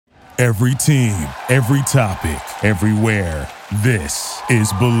Every team, every topic, everywhere. This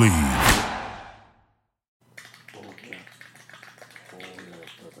is Believe.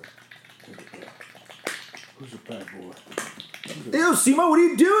 Who's a bad boy? Ew, Simo, what are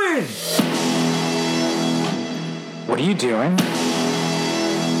you doing? What are you doing?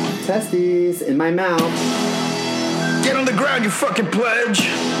 Testes in my mouth. Get on the ground, you fucking pledge!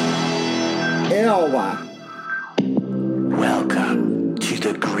 Ew. Welcome to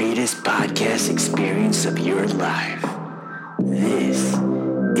the greatest podcast experience of your life. This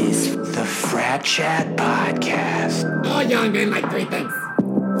is the FratChat Podcast. All young men like three things.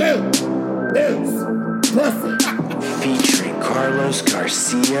 Food, booze, pussy. Featuring Carlos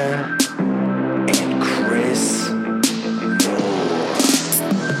Garcia and Chris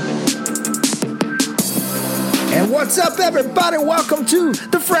And what's up, everybody? Welcome to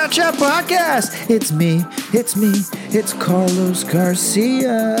the FratChat Podcast. It's me, it's Carlos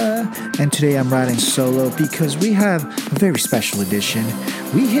Garcia. And today I'm riding solo because we have a very special edition.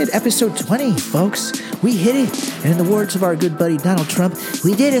 We hit episode 20, folks. We hit it. And in the words of our good buddy Donald Trump,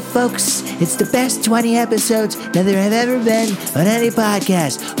 we did it, folks. It's the best 20 episodes that there have ever been on any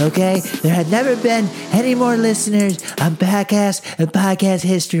podcast, okay? There had never been any more listeners on podcast and podcast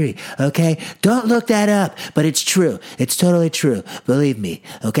history, okay? Don't look that up, but it's true. It's totally true. Believe me,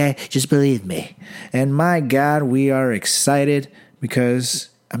 okay? Just believe me. And my God, we are excited because,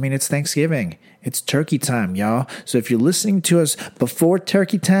 it's Thanksgiving. It's turkey time, y'all. So if you're listening to us before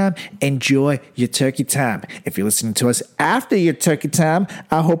turkey time, enjoy your turkey time. If you're listening to us after your turkey time,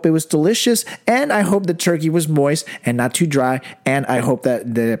 I hope it was delicious, and I hope the turkey was moist and not too dry, and I hope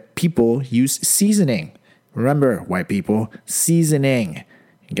that the people use seasoning. Remember, white people, seasoning.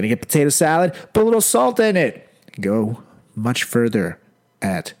 You're going to get potato salad, put a little salt in it. Go much further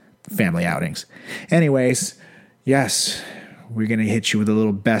at family outings. Anyways, yes, we're going to hit you with a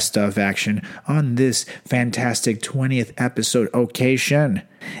little best of action on this fantastic 20th episode occasion.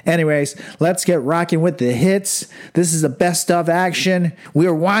 Anyways, let's get rocking with the hits. This is the best of action.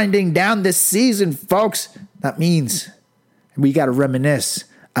 We're winding down this season, folks. That means we got to reminisce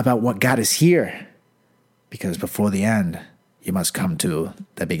about what got us here. Because before the end, you must come to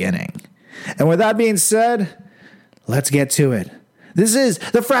the beginning. And with that being said, let's get to it. This is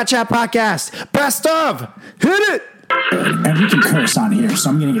the FratChat Podcast. Best of. Hit it. And we can curse on here, so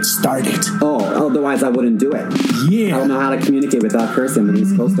I'm going to get started. Oh, otherwise I wouldn't do it. Yeah. I don't know how to communicate without cursing with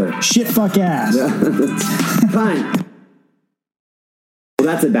East Coaster. Shit, fuck ass. Fine. Well,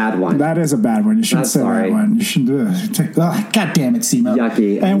 that's a bad one. That is a bad one. You shouldn't say that one. You should do it. God damn it, Simo.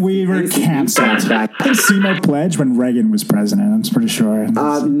 Yucky. And we were canceled. I think Simo pledged when Reagan was president. I'm pretty sure.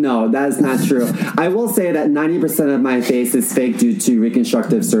 No, that is not true. I will say that 90% of my face is fake due to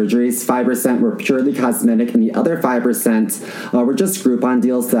reconstructive surgeries. 5% were purely cosmetic, and the other 5% were just Groupon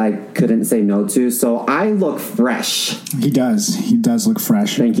deals that I couldn't say no to. So I look fresh. He does. He does look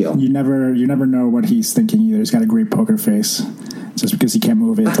fresh. Thank you. You never know what he's thinking either. He's got a great poker face. Just because he can't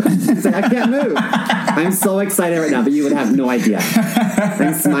move it. I can't move. I'm so excited right now, but you would have no idea.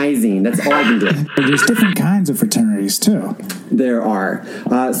 I'm smizing. That's all I can do. There's different kinds of fraternities, too. There are.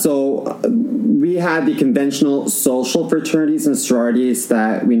 So we have the conventional social fraternities and sororities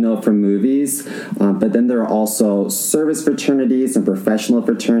that we know from movies, but then there are also service fraternities and professional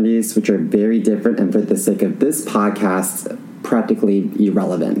fraternities, which are very different, and for the sake of this podcast, practically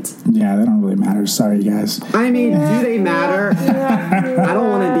irrelevant. Yeah, they don't really matter. Sorry, guys. I mean, do they matter? I don't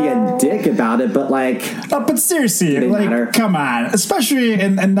want to be a dick about it, but but seriously, matter? Come on. Especially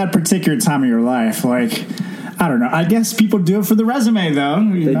in that particular time of your life, I don't know. I guess people do it for the resume, though.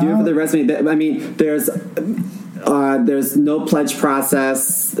 They do it for the resume. I mean, there's no pledge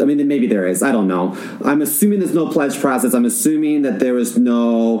process. I mean, maybe there is. I don't know. I'm assuming there's no pledge process. I'm assuming that there was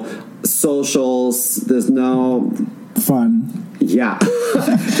no socials. There's no fun. Yeah.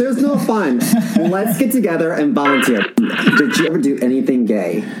 There's no fun. Let's get together and volunteer. Did you ever do anything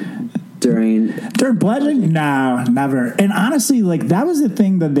gay during pledging? No, never. And honestly, that was the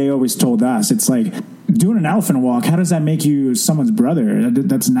thing that they always told us. It's doing an elephant walk, how does that make you someone's brother?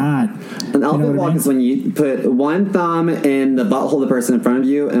 That's not... An elephant walk is when you put one thumb in the butthole of the person in front of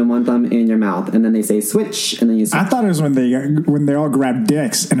you and one thumb in your mouth, and then they say switch, and then you switch. I thought it was when they all grab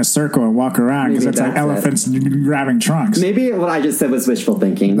dicks in a circle and walk around, because it's like elephants grabbing trunks. Maybe what I just said was wishful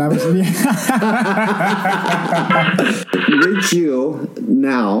thinking. That was... Would you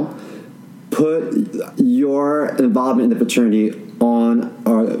now put your involvement in the fraternity on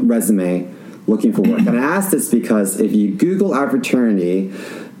a resume looking for work? And I ask this because if you Google our fraternity,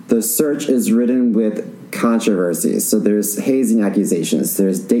 the search is written with controversies. So there's hazing accusations,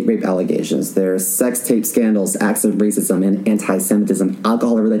 there's date rape allegations, there's sex tape scandals, acts of racism and anti-Semitism,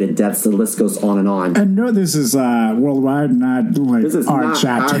 alcohol-related deaths. The list goes on and on. I know this is worldwide, not like this is our not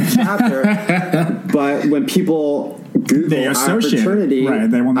chapter. our chapter. But when people Google our fraternity, right,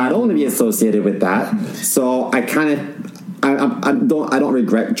 they will not. I don't want to be associated with that. So I kind of. I don't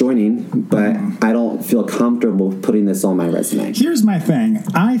regret joining, but I don't feel comfortable putting this on my resume. Here's my thing.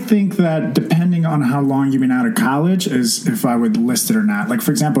 I think that depending on how long you've been out of college is if I would list it or not. Like, for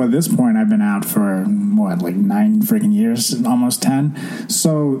example, at this point, I've been out for, 9 freaking years, almost 10.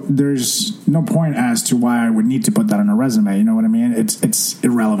 So there's no point as to why I would need to put that on a resume. You know what I mean? It's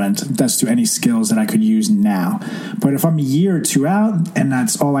irrelevant. That's to any skills that I could use now. But if I'm a year or two out and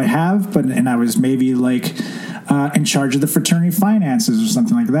that's all I have, and I was maybe in charge of the fraternity finances or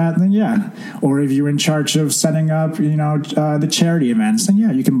something like that, then yeah. Or if you're in charge of setting up, the charity events, then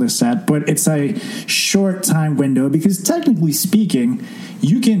yeah, you can list that. But it's a short time window because technically speaking,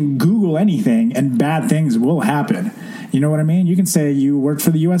 you can Google anything and bad things will happen. You know what I mean? You can say you worked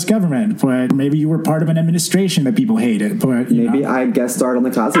for the U.S. government, but maybe you were part of an administration that people hated. But maybe I guest starred on the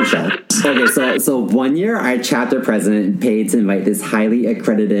Cosby Show. Okay, so 1 year, our chapter president paid to invite this highly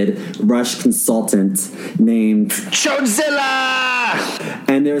accredited Rush consultant named Chodzilla!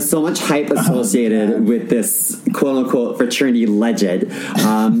 And there's so much hype associated with this quote-unquote fraternity legend.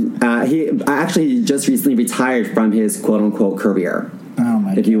 He actually just recently retired from his quote-unquote career. Oh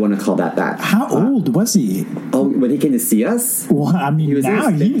my if you want to call that. How old was he? Oh, when he came to see us? Well, I mean,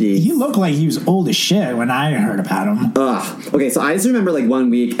 he looked like he was old as shit when I heard about him. Okay, so I just remember 1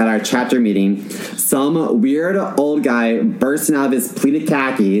 week at our chapter meeting, some weird old guy bursting out of his pleated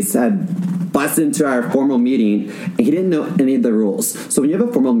khakis had busted into our formal meeting, and he didn't know any of the rules. So when you have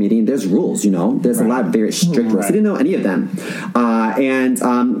a formal meeting, there's rules, There's a lot of very strict rules. He didn't know any of them. And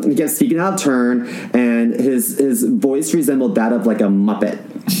he kept speaking out of turn, and his voice resembled that of a Muppet.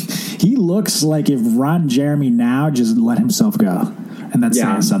 He looks like if Ron Jeremy now just let himself go. And that's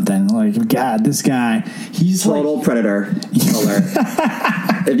saying something. God, this guy, he's total predator color.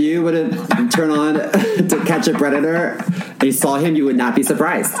 If you would have turned on To Catch a Predator and you saw him, you would not be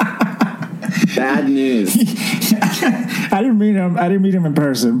surprised. Bad news. I didn't meet him in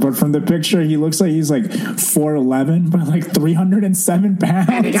person, but from the picture, he looks like he's 4'11", but 307 pounds.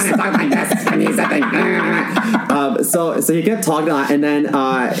 And he kind of talked like this, and he's so he kept talking a lot, and then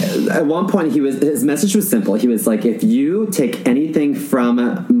at one point his message was simple. He was like, "If you take anything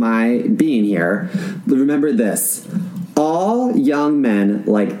from my being here, remember this: all young men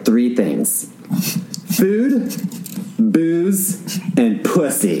like 3 things: food, booze, and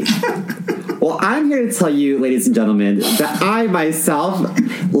pussy." Well, I'm here to tell you, ladies and gentlemen, that I myself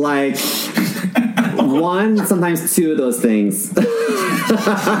like 1, sometimes 2 of those things.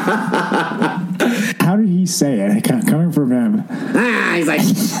 How did he say it? Coming from him. He's like,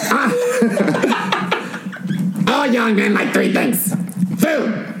 all young men like 3 things: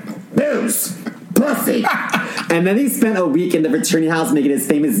 food, booze, pussy. And then he spent a week in the fraternity house making his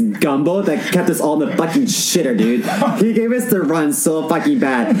famous gumbo that kept us all in the fucking shitter, dude. He gave us the run so fucking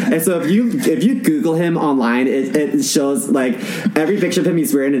bad. And so if you Google him online, it shows every picture of him,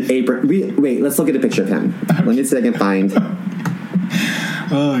 he's wearing an apron. Wait, let's look at a picture of him. Let me see if I can find.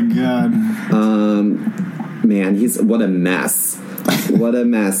 Oh God. Man, what a mess. What a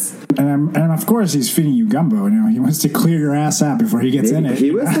mess. And of course he's feeding you gumbo. He wants to clear your ass out before he gets in it.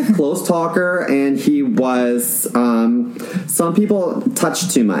 He was a close talker, and he was. Some people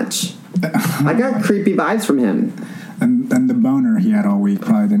touched too much. I got creepy vibes from him. And the boner he had all week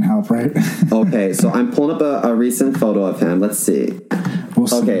probably didn't help, right? Okay, so I'm pulling up a recent photo of him. Let's see.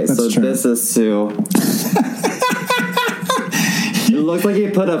 Okay, so this is Sue. It looks like he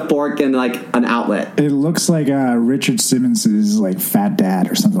put a fork in an outlet. It looks like Richard Simmons' fat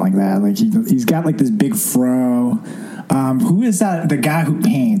dad or something like that. He's got this big fro. Who is that? The guy who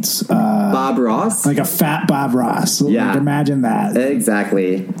paints? Bob Ross? Like a fat Bob Ross. Yeah. Imagine that.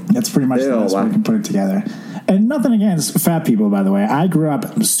 Exactly. That's pretty much the best way we can put it together. And nothing against fat people, by the way. I grew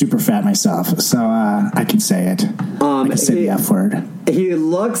up super fat myself, so I can say it. I can say the F word. He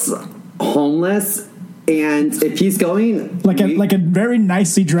looks homeless. And if he's going like a very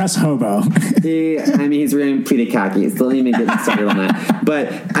nicely dressed hobo, he's wearing pleated khakis. Don't even get started on that.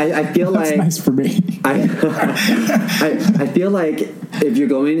 But I feel that's nice for me. I feel like if you're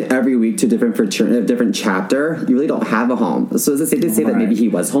going every week to a different chapter, you really don't have a home. So is it safe to say that maybe he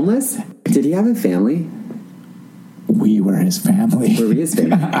was homeless? Did he have a family? We were his family. Were we his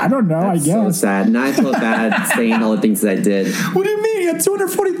family? I don't know. That's I guess. So sad. Now I feel bad saying all the things that I did. What do you mean? He had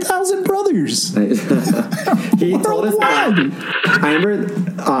 240,000 brothers. He told us that. I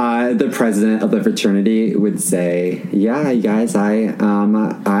remember the president of the fraternity would say, "Yeah, you guys, I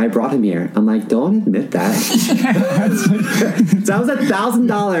brought him here." I'm like, "Don't admit that." That was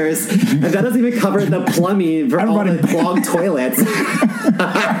 $1,000, and that doesn't even cover the plumbing for all the clogged toilets.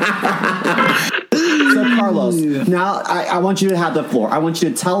 So Carlos, now I want you to have the floor. I want you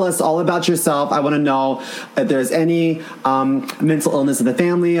to tell us all about yourself. I want to know if there's any mental illness in the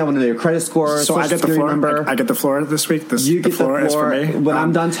family. I want to know your credit score. So I get the floor. I get the floor this week. You get the floor is for me. When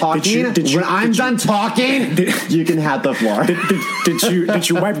I'm done talking, you can have the floor. Did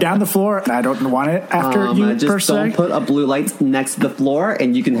you wipe down the floor? I don't want it after you just per se. Don't put a blue light next to the floor,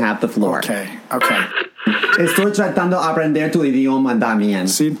 and you can have the floor. Okay. Estoy tratando de aprender tu idioma también.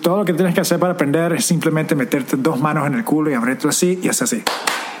 Sí, todo lo que tienes que hacer para aprender es simplemente meterte dos manos en el culo y abrirlo así y es así.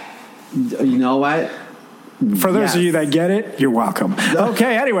 You know what? For those of you that get it, you're welcome.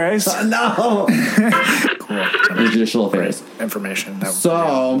 Okay, anyways. No. Cool. Judicial affairs. Information that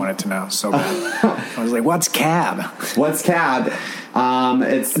I wanted to know so bad. I was like, what's cab? What's cab?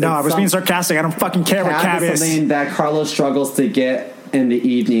 I was being sarcastic. I don't fucking care what cab is. Something that Carlos struggles to get in the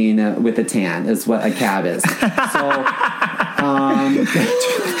evening with a tan is what a cab is.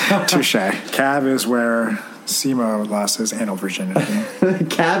 Touche. Cab is where Simo lost his anal virginity.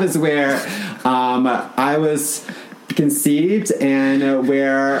 Cab is where I was conceived and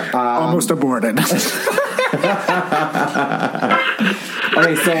where almost aborted.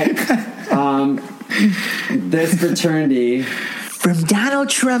 Okay, so this fraternity from Donald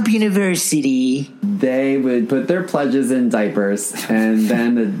Trump University, they would put their pledges in diapers, and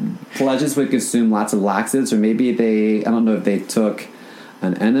then the pledges would consume lots of laxatives, or maybe I don't know if they took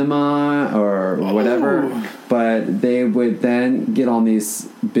an enema or whatever, but they would then get on these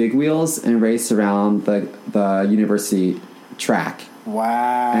big wheels and race around the university track.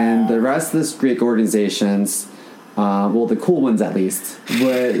 Wow. And the rest of the Greek organizations, the cool ones at least,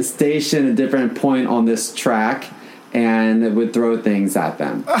 would station a different point on this track and would throw things at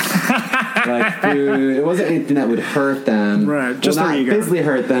them. Like food. It wasn't anything that would hurt them. Right. Just not their ego. Physically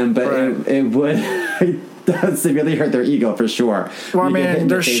hurt them, but it would severely hurt their ego for sure. Well, I mean,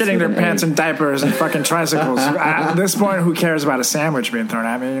 they're shitting their pants in diapers and fucking tricycles. At this point, who cares about a sandwich being thrown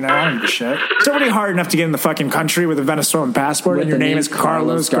at me? You know, I don't give a shit. It's already hard enough to get in the fucking country with a Venezuelan passport, and your name is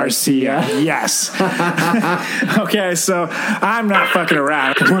Carlos Garcia. Yes. Okay, so I'm not fucking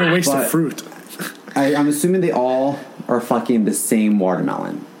around. What a waste of fruit. I'm assuming they all are fucking the same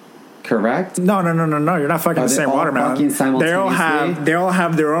watermelon. Correct? No. You're not fucking the same watermelon. They all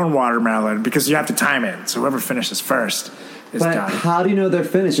have their own watermelon because you have to time it. So whoever finishes first is done. How do you know they're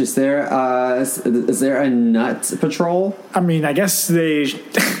finished? Is there a nut patrol? I mean, I guess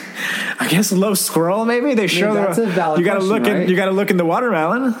low squirrel maybe they show. That's a valid you got to question, look right? You got to look in the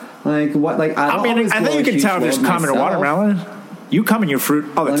watermelon. Like what? Like I think you can tell if there's cum in a watermelon. You come in your fruit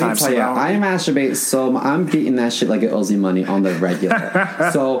all the time. Let me tell you, I masturbate, so I'm beating that shit like it owes me money on the regular.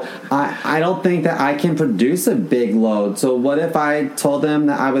 So I don't think that I can produce a big load. So what if I told them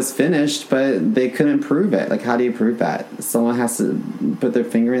that I was finished, but they couldn't prove it? Like, how do you prove that? Someone has to put their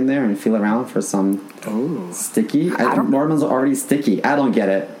finger in there and feel around for some sticky. Watermelons are already sticky. I don't get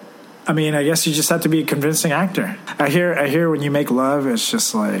it. I mean, I guess you just have to be a convincing actor. I hear when you make love, it's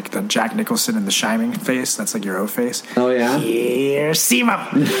just like the Jack Nicholson in The Shining face. That's like your O face. Oh, yeah? Here, Simo.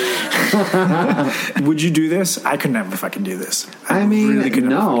 Would you do this? I could never fucking do this. I mean, really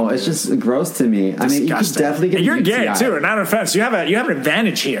no, it's just gross to me. Disgusting. I mean, you could definitely get You're gay, too, not an offense. You have an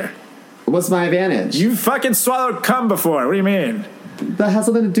advantage here. What's my advantage? You fucking swallowed cum before. What do you mean? That has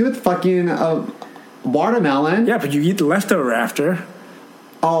something to do with fucking watermelon. Yeah, but you eat the leftover after.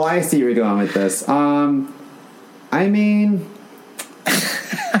 Oh, I see where you're going with this. I mean,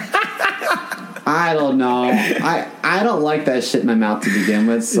 I don't know. I don't like that shit in my mouth to begin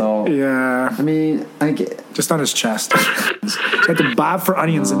with. So yeah. I mean, just on his chest. You have to bob for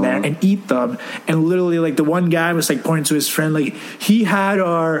onions in there and eat them. And literally, like the one guy was like pointing to his friend, like he had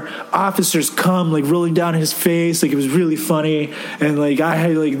our officers come like rolling down his face, like it was really funny. And like I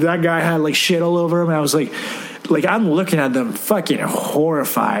had like that guy had like shit all over him, and I was like I'm looking at them fucking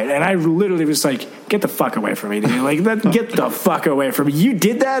horrified, and I literally was like, get the fuck away from me, dude. Like, get the fuck away from me. You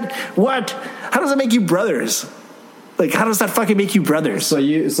did that? What? How does that make you brothers? Like, how does that fucking make you brothers? So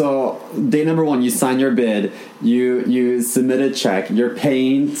day number one, you sign your bid, you submit a check, you're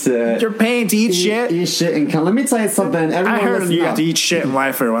paying to eat shit and come. Let me tell you something. I heard you have to eat shit in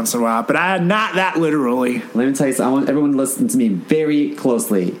life every once in a while, but not that literally. Let me tell you something. I want everyone to listen to me very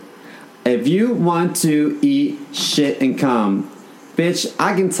closely. If you want to eat shit and cum, bitch,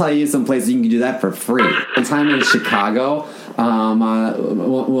 I can tell you some places you can do that for free. One time in Chicago, my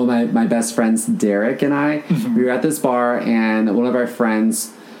my best friends, Derek and I, we were at this bar, and one of our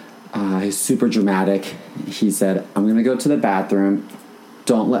friends, he's super dramatic. He said, I'm going to go to the bathroom.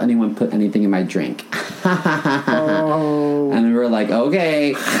 Don't let anyone put anything in my drink. And we were like,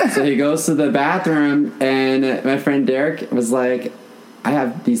 okay. So he goes to the bathroom, and my friend Derek was like, I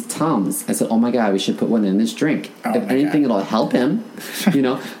have these Tums. I said, oh my God, we should put one in this drink. If anything, it'll help him,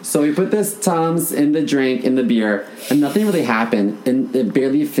 So we put this Tums in the drink, in the beer, and nothing really happened. And it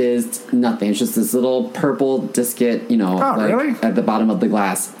barely fizzed, nothing. It's just this little purple disket, really? at the bottom of the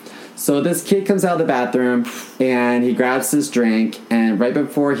glass. So this kid comes out of the bathroom, and he grabs his drink, and right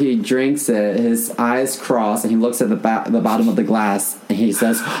before he drinks it, his eyes cross, and he looks at the bottom of the glass, and he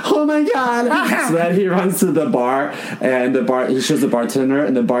says, oh my God. So then he runs to the bar, and he shows the bartender,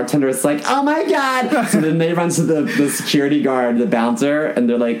 and the bartender is like, oh my God. So then they run to the security guard, the bouncer, and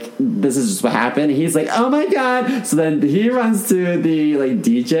they're like, this is just what happened. And he's like, oh my God. So then he runs to the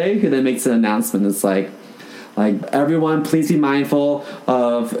DJ, who then makes an announcement. It's like, everyone, please be mindful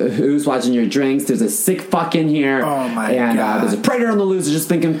of who's watching your drinks. There's a sick fuck in here. Oh, my God. There's a predator on the loose. It's just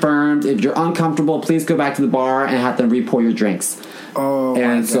been confirmed. If you're uncomfortable, please go back to the bar and have them re-pour your drinks. Oh,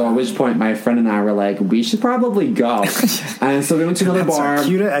 and so at which point my friend and I were like, we should probably go. And so we went to another bar. That's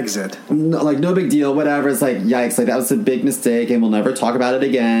cue to exit. No big deal, whatever. It's like, yikes, that was a big mistake, and we'll never talk about it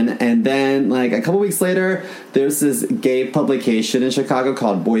again. And then a couple weeks later, there's this gay publication in Chicago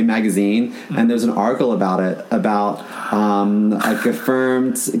called Boy Magazine, and there's an article about it, about a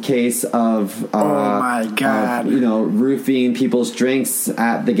confirmed case of oh my God, roofing people's drinks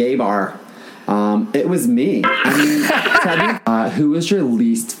at the gay bar. It was me. I mean, who was your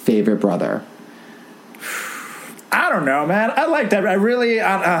least favorite brother? I don't know, man. I liked that. I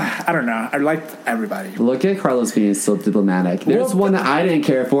don't know. I liked everybody. Look at Carlos being so diplomatic. There's one that I didn't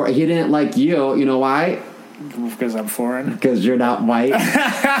care for. He didn't like you. You know why? Because I'm foreign. Because you're not white.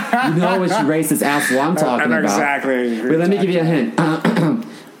 You know which racist asshole I'm talking about. Exactly. But let me give you a hint.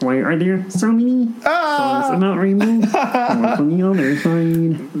 Why are there so many songs about rainbow? What's on the other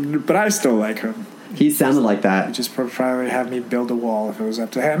side? But I still like him. He sounded like that. He'd just probably have me build a wall if it was up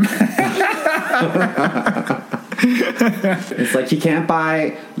to him. It's like you can't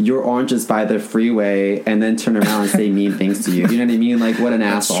buy your oranges by the freeway and then turn around and say mean things to you. You know what I mean? Like, what an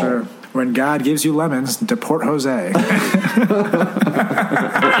asshole. That's true. When God gives you lemons, deport Jose.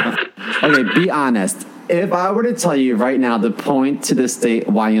 Okay, be honest. If I were to tell you right now to point to the state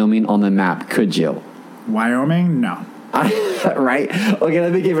Wyoming on the map, could you? Wyoming? No. Right? Okay,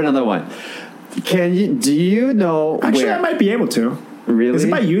 let me give you another one. Do you know Actually, where? I might be able to. Really? Is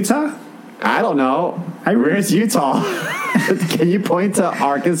it by Utah? I don't know. Where's Utah? Can you point to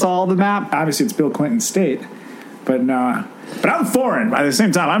Arkansas on the map? Obviously, it's Bill Clinton's state. But no. But I'm foreign. At the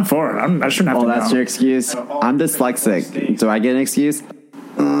same time, I'm foreign. I shouldn't have to know. Oh, that's your excuse? I'm dyslexic. Do I get an excuse?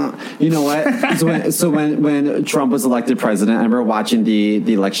 You know what? So when Trump was elected president, I remember watching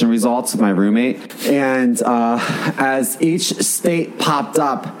the election results with my roommate, and as each state popped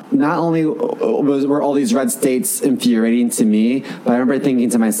up, not only were all these red states infuriating to me, but I remember thinking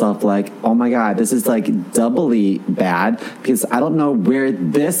to myself, like, oh my God, this is like doubly bad, because I don't know where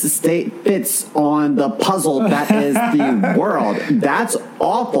this state fits on the puzzle that is the world. That's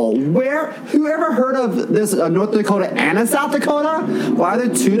awful. Who ever heard of this North Dakota and a South Dakota? Why are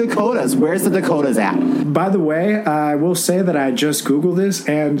there two Dakotas? Where's the Dakotas at? By the way, I will say that I just Googled this,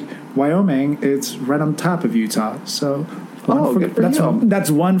 and Wyoming, it's right on top of Utah. So good for you. That's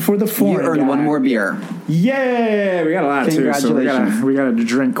one for the foreign. You earned guy. one more beer. Yeah, we got a lot too. So we got to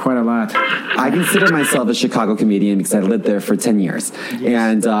drink quite a lot. I consider myself a Chicago comedian because I lived there for 10 years.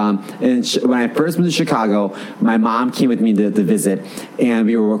 Yes. And when I first moved to Chicago, my mom came with me to visit, and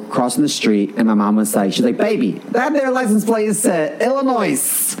we were crossing the street, and my mom was like, she's like, baby, that there license plate said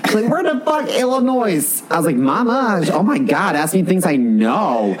Illinois. Like, where the fuck Illinois? I was like, Mama, oh my God, ask me things I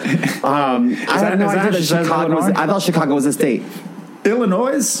know. I had no idea that I thought Chicago was a state.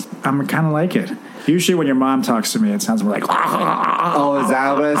 Illinois? I'm kind of like it. Usually when your mom talks to me, it sounds more like... Oh, is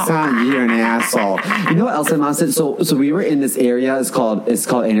that what it sounds? You're an asshole. You know what else my mom said? So we were in this area. It's called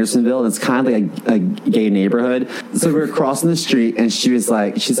Andersonville. It's kind of like a gay neighborhood. So we were crossing the street, and she's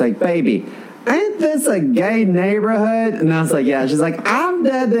like, baby, ain't this a gay neighborhood? And I was like, yeah. She's like, I'm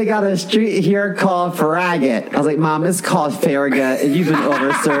dead. They got a street here called Farragut. I was like, Mom, it's called Farragut. You've been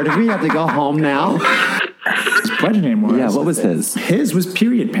overserved. We have to go home now. His pledge name was. Yeah, what was his? His was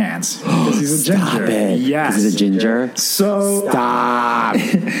Period Pants. Because he's a ginger. Stop it. Yes. He's a ginger? So. Stop.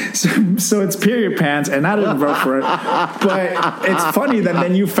 So it's Period Pants, and I didn't vote for it. But it's funny that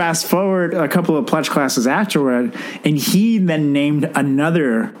then you fast forward a couple of pledge classes afterward, and he then named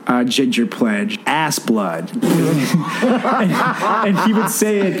another ginger pledge Ass Blood. and he would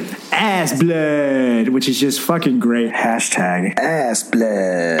say it ass blood, which is just fucking great. Hashtag ass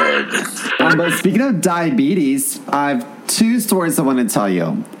blood. But speaking of diabetes, I have 2 stories I want to tell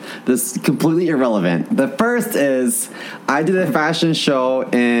you. This is completely irrelevant. The first is I did a fashion show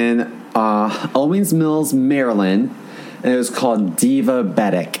in Owings Mills, Maryland, and it was called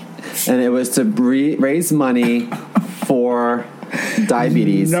Divabetic. And it was to raise money for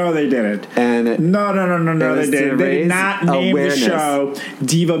diabetes. No, they didn't. And no, they didn't. They did not name the show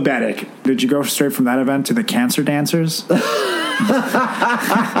Divabetic. Did you go straight from that event to the cancer dancers? No,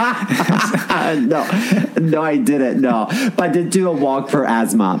 I didn't. No, but I did do a walk for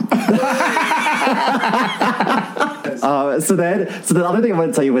asthma. So the other thing I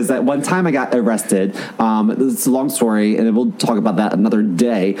want to tell you was that one time I got arrested. It's a long story, and we'll talk about that another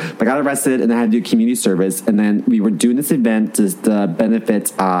day. But I got arrested, and I had to do community service. And then we were doing this event to benefit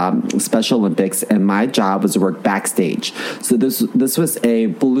Special Olympics, and my job was to work backstage. So this was a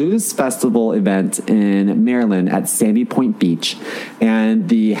blues festival event in Maryland at Sandy Point Beach, and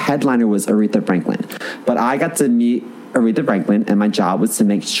the headliner was Aretha Franklin. But I got to meet Aretha Franklin, and my job was to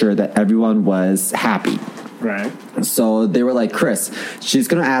make sure that everyone was happy. Right. So they were like, Chris, she's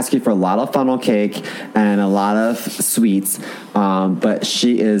going to ask you for a lot of funnel cake and a lot of sweets, but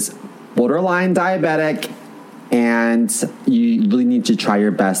she is borderline diabetic, and you really need to try your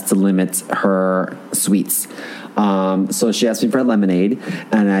best to limit her sweets. So she asked me for a lemonade,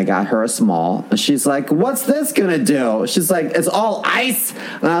 and I got her a small. She's like, what's this going to do? She's like, it's all ice.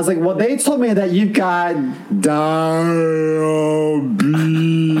 And I was like, well, they told me that you've got diabetes.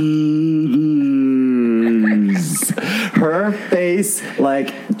 Her face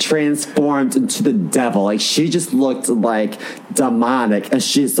transformed into the devil. She just looked like demonic, and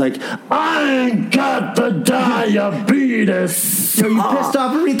she's like, I ain't got the diabetes. Yo, you pissed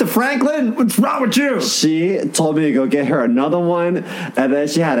off Aretha Franklin? What's wrong with you? She told me to go get her another one, and then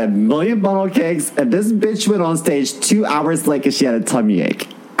she had a million funnel cakes, and this bitch went on stage 2 hours late because she had a tummy ache.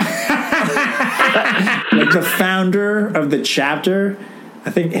 The founder of the chapter, I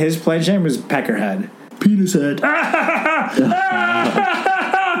think his pledge name was Peckerhead. Penis head.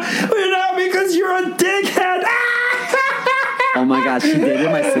 Because you're a dickhead. Oh my gosh, she dated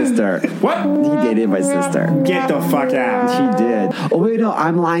my sister. What? He dated my sister. Get the fuck out. She did. Oh wait, no,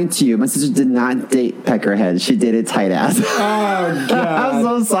 I'm lying to you. My sister did not date Peckerhead. She dated Tight Ass. Oh god. I'm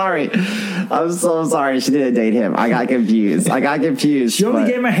so sorry. She didn't date him. I got confused. She only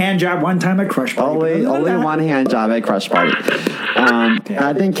gave him a hand job one time at Crush Party. Only one hand job at Crush Party.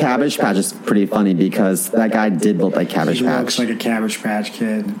 I think Cabbage Patch is pretty funny because that guy did look like Cabbage Patch. He looks like a Cabbage Patch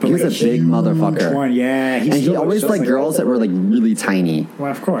kid. He was a big motherfucker. One. Yeah. He always liked girls that were really tiny.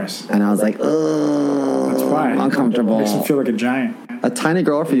 Well, of course. And I was like, ugh. That's why. Uncomfortable. Makes him feel like a giant. A tiny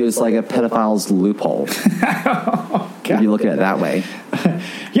girl for you is like a pedophile's loophole. If you look at it that way.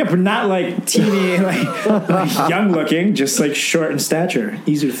 Yeah, but not like teeny, like young looking, just short in stature,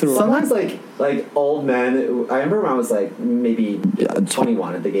 easy to throw. Sometimes like old men. I remember when I was maybe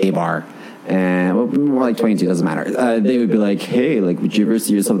 21 at the gay bar, and more like 22, doesn't matter. They would be like, "Hey, would you ever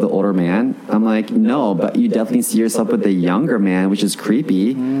see yourself with an older man?" I'm like, "No, but you definitely see yourself with a younger man, which is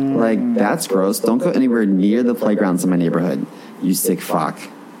creepy. That's gross. Don't go anywhere near the playgrounds in my neighborhood, you sick fuck."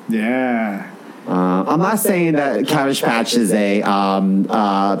 Yeah. I'm not saying that Cabbage Patch is a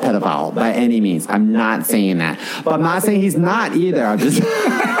pedophile by any means. I'm not saying that. But I'm not saying he's not either. I'm just...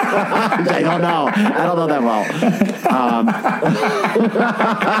 I don't know that well.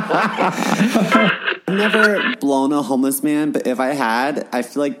 I've never blown a homeless man, but if I had, I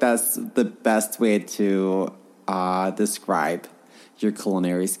feel like that's the best way to describe your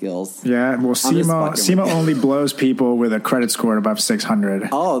culinary skills. Yeah, well, SEMA only blows people with a credit score above 600.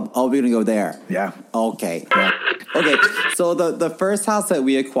 Oh, we're going to go there. Yeah. Okay. Yeah. Okay, so the first house that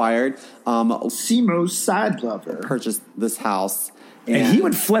we acquired, Simo's side lover purchased this house. And he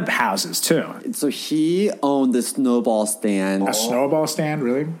would flip houses, too. So he owned the snowball stand. A snowball stand,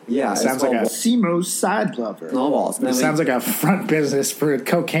 really? Yeah. It sounds like a Simo's side lover. Snowballs. It sounds like a front business for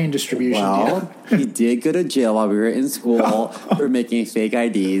cocaine distribution. Well, he did go to jail while we were in school for making fake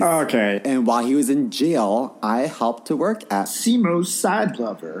IDs. Okay. And while he was in jail, I helped to work at Simo's side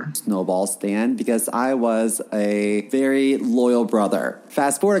lover snowball stand because I was a very loyal brother.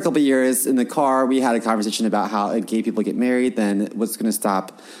 Fast forward a couple years in the car, we had a conversation about how if gay people get married, then what's going to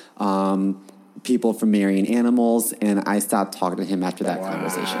stop people from marrying animals, and I stopped talking to him after that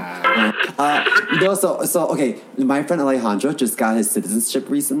conversation. Okay, my friend Alejandro just got his citizenship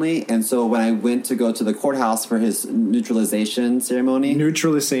recently, and so when I went to go to the courthouse for his naturalization ceremony.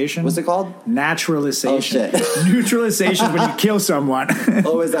 Neutralization? What's it called? Naturalization. Oh, shit. Neutralization is when you kill someone.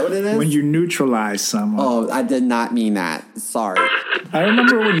 Oh, is that what it is? When you neutralize someone. Oh, I did not mean that. Sorry. I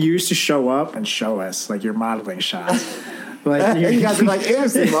remember when you used to show up and show us, like, your modeling shots. Like, you guys are like,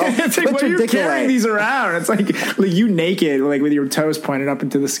 seriously, Mo, it's like, why are you carrying these around? It's like you naked, like with your toes pointed up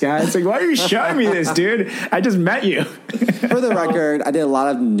into the sky. It's like, why are you showing me this, dude? I just met you. For the record, I did a lot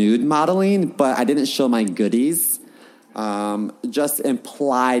of nude modeling, but I didn't show my goodies. Just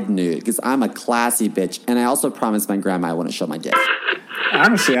implied nude, because I'm a classy bitch, and I also promised my grandma I wouldn't show my dick.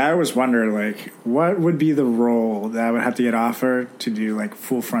 Honestly, I always wonder, like, what would be the role that I would have to get offered to do, like,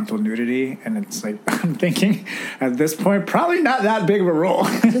 full frontal nudity? And it's like, I'm thinking, at this point, probably not that big of a role.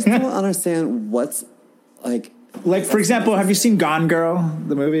 I just don't understand what's, like... Like, for example, have you seen Gone Girl,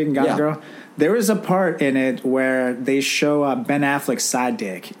 the movie Gone Girl? There is a part in it where they show Ben Affleck's side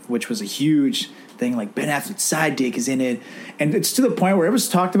dick, which was a huge thing. Like, Ben Affleck's side dick is in it. And it's to the point where it was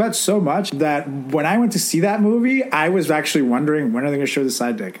talked about so much that when I went to see that movie, I was actually wondering, when are they going to show the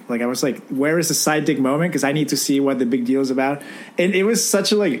side dick? Like, I was like, where is the side dick moment? Because I need to see what the big deal is about. And it was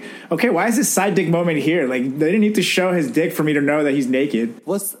such a, like, okay, why is this side dick moment here? Like, they didn't need to show his dick for me to know that he's naked.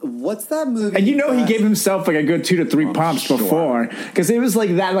 What's that movie? And you know he gave himself, like, a good 2 to 3 pumps before. Because it was,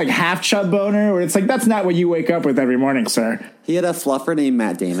 like, that, like, half chub boner where it's like, that's not what you wake up with every morning, sir. He had a fluffer named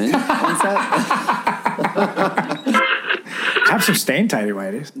Matt Damon. I have some stain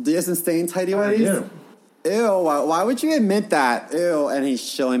tighty-whities. Do you have some stain tighty-whities? Ew, why would you admit that? Ew, and he's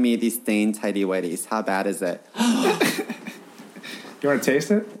showing me these stained tighty-whities. How bad is it? You want to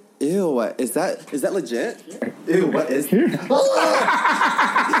taste it? Ew, is that legit? Ew, what is this?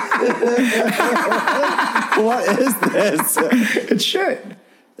 What is this? It's shit.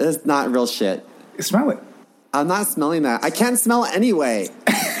 It's not real shit. You smell it. I'm not smelling that. I can't smell it anyway.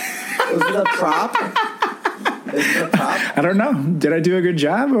 Is it a prop? I don't know. Did I do a good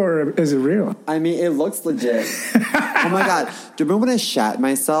job, or is it real? I mean, it looks legit. Oh my god! Do you remember when I shat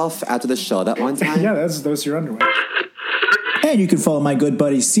myself after the show that one time? Yeah, those are your underwear. And you can follow my good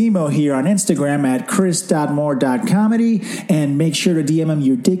buddy Simo here on Instagram at chris.moore.comedy, and make sure to DM him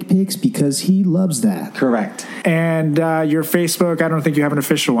your dick pics because he loves that. Correct. And your Facebook, I don't think you have an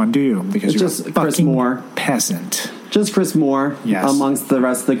official one, do you? Because you're just a Chris fucking Moore. Peasant. Just Chris Moore, yes. Amongst the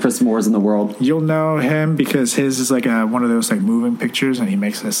rest of the Chris Moores in the world. You'll know him because his is like one of those like moving pictures, and he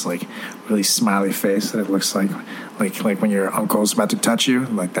makes this like really smiley face that it looks like when your uncle's about to touch you,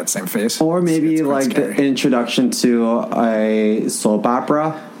 like that same face. Or maybe it's like scary. The introduction to a soap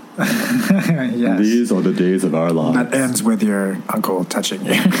opera. Yes. These are the days of our lives. That ends with your uncle touching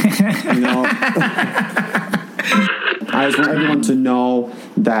you. I just want everyone to know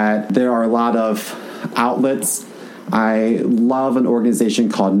that there are a lot of outlets. I love an organization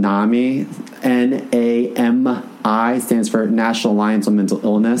called NAMI. NAMI stands for National Alliance on Mental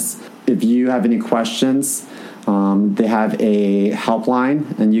Illness. If you have any questions, they have a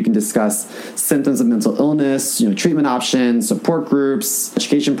helpline, and you can discuss symptoms of mental illness, treatment options, support groups,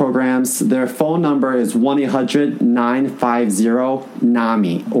 education programs. Their phone number is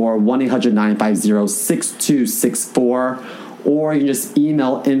 1-800-950-NAMI or 1-800-950-6264. Or you can just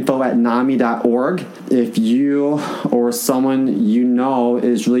email info@nami.org. If you or someone you know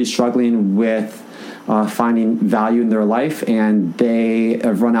is really struggling with finding value in their life and they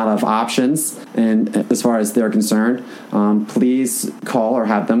have run out of options, and as far as they're concerned, please call or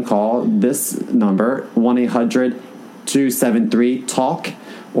have them call this number, 1-800-273-TALK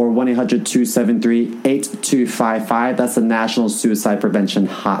or 1-800-273-8255. That's the National Suicide Prevention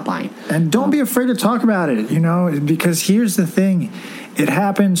Hotline. And don't be afraid to talk about it, because here's the thing. It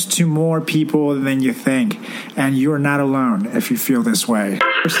happens to more people than you think, and you're not alone if you feel this way.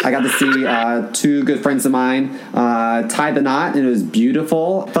 I got to see 2 good friends of mine tie the knot, and it was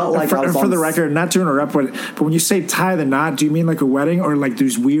beautiful. Felt like for the record, not to interrupt, but when you say tie the knot, do you mean like a wedding or like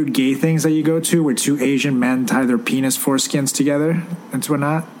those weird gay things that you go to where 2 Asian men tie their penis foreskins together into a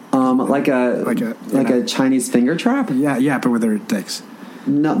knot? Like a Chinese finger trap? Yeah, but with their dicks.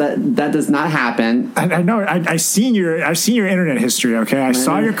 No, that does not happen. I know. I've seen your internet history. Okay, I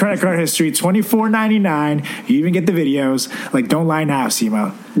saw your credit card history. $24.99. You even get the videos. Like, don't lie now,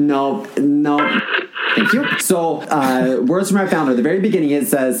 Simo. No. Thank you. So, words from my founder. At the very beginning, it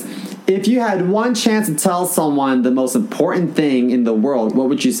says, If you had one chance to tell someone the most important thing in the world, what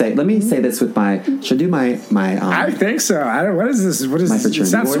would you say? Let me say this with my... Should I do my I think so. I don't... What is this? What is my this? It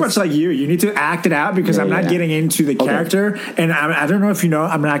sounds voice? so much like you. You need to act it out because I'm not getting into the character. And I don't know if you know,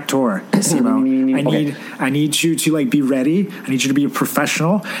 I'm an actor, Simo. I need you to like be ready. I need you to be a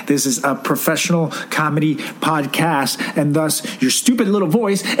professional. This is a professional comedy podcast, and thus your stupid little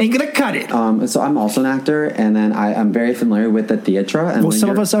voice ain't gonna cut it. So I'm also an actor, and then I'm very familiar with the theatre. And well, some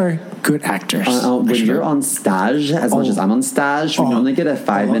of us are good actors. When you're on stage, as much as I'm on stage, we normally get a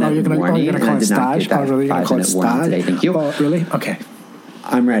 5-minute warning. You're gonna call it stage? Really? 5-minute warning today. Thank you. Oh, really? Okay.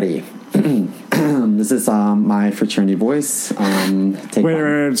 I'm ready. This is my fraternity voice. Wait,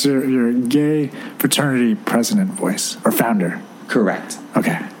 it's your gay fraternity president voice or founder. Correct.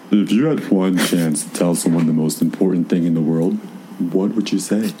 Okay. If you had one chance to tell someone the most important thing in the world, what would you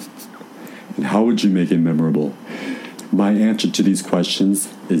say? And how would you make it memorable? My answer to these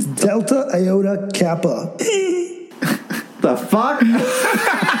questions is Delta Iota Kappa. The fuck?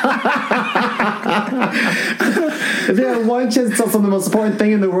 If you had one chance to tell someone the most important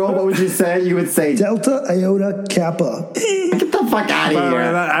thing in the world, what would you say? You would say Delta Iota Kappa. Get the fuck out of here.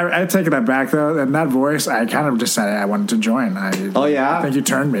 I take that back, though. And that voice, I kind of decided I wanted to join. Oh, yeah? I think you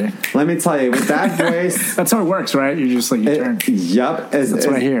turned me. Let me tell you, with that voice... That's how it works, right? You just like, you turn. Yup. That's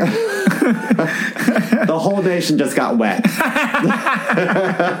what I hear. The whole nation just got wet.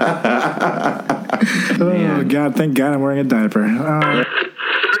 Oh, God. Thank God I'm wearing a diaper.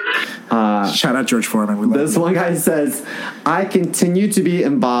 Shout out George Foreman. We love this one guy says, I continue to be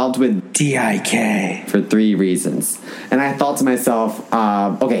involved with DIK for 3 reasons. And I thought to myself,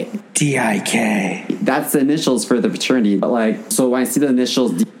 okay, DIK. That's the initials for the fraternity. But like, so when I see the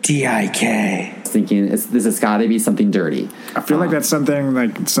initials DIK, I was thinking, this has got to be something dirty. I feel like that's something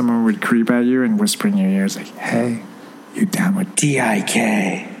like someone would creep at you and whisper in your ears like, hey, you down with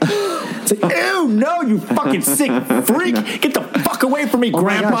DIK? It's like, ew, no, you fucking sick freak. Get the fuck away from me,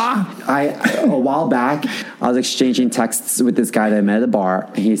 Grandpa. A while back, I was exchanging texts with this guy that I met at the bar.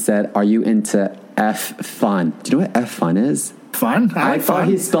 And he said, are you into F fun? Do you know what F fun is? Fun? I thought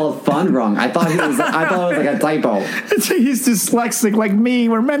he spelled fun wrong. I thought it was like a typo. He's dyslexic like me.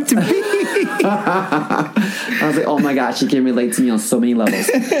 We're meant to be. I was like, oh my gosh, he can relate to me on so many levels.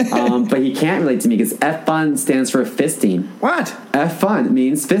 But he can't relate to me because F fun stands for fisting. What? F fun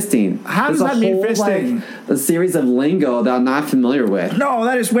means fisting. How does that mean fisting? Like, a series of lingo that I'm not familiar with. No,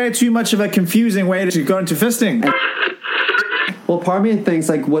 that is way too much of a confusing way to go into fisting. Well, part of me thinks,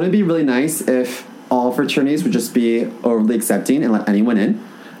 like, wouldn't it be really nice if all fraternities would just be overly accepting and let anyone in?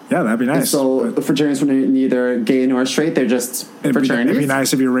 Yeah, that'd be nice. And so fraternities were neither gay nor straight. They're just fraternities. It'd be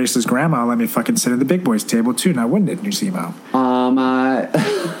nice if your racist grandma let me fucking sit at the big boys table too. Now, wouldn't it, Nusimo? My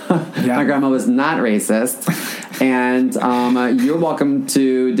grandma was not racist. And you're welcome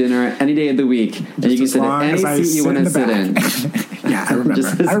to dinner any day of the week. And you can sit in any seat you want to sit in. Yeah, I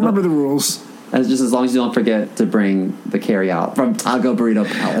remember. I remember the rules. As just as long as you don't forget to bring the carry-out from Taco Burrito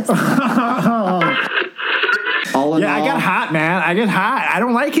Palace. All in all, I get hot, man. I get hot. I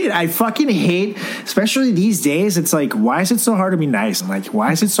don't like it. I fucking hate, especially these days. It's like, why is it so hard to be nice? And like,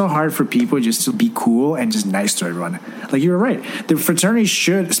 why is it so hard for people just to be cool and just nice to everyone? Like, you were right. The fraternity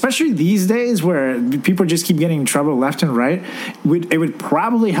should, especially these days where people just keep getting in trouble left and right, it would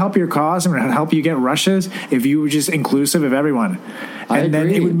probably help your cause and help you get rushes if you were just inclusive of everyone. And then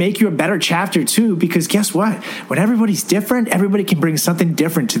it would make you a better chapter, too, because guess what? When everybody's different, everybody can bring something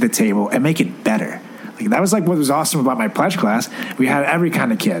different to the table and make it better. Like, that was like what was awesome about my pledge class. We had every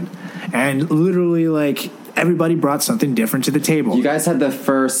kind of kid. And literally, like, everybody brought something different to the table. You guys had the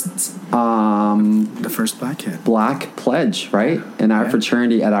first black kid. Black pledge, right? In our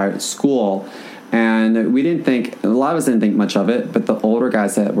fraternity at our school. And we didn't think, a lot of us didn't think much of it, but the older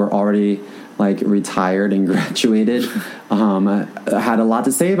guys that were already like retired and graduated had a lot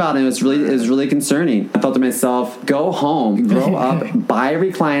to say about it. It was really concerning. I thought to myself, go home, grow up, buy a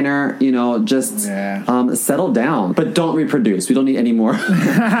recliner, just settle down, but don't reproduce. We don't need any more. We don't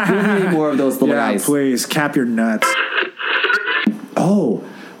need any more of those little guys. Please cap your nuts. Oh,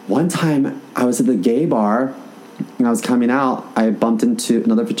 one time I was at the gay bar. When I was coming out, I bumped into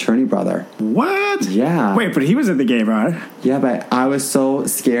another fraternity brother. What? Yeah. Wait, but he was at the gay bar. Yeah, but I was so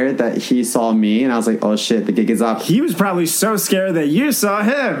scared that he saw me, and I was like, oh shit, the gig is up. He was probably so scared that you saw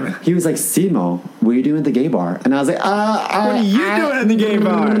him. He was like, Simo, what are you doing at the gay bar? And I was like, what are you doing at the gay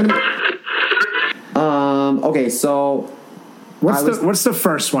bar? Okay, so... What's the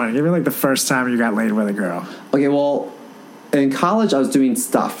first one? Give me like the first time you got laid with a girl. Okay, well, in college I was doing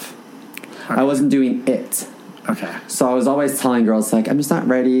stuff. Okay. I wasn't doing it. Okay. So I was always telling girls, like, I'm just not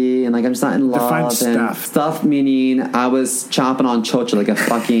ready, and, like, I'm just not in love. Define and stuff meaning I was chomping on chocha like a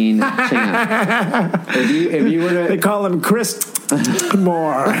fucking champ. If you were to... They call him Chris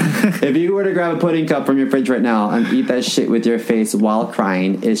Moore. If you were to grab a pudding cup from your fridge right now and eat that shit with your face while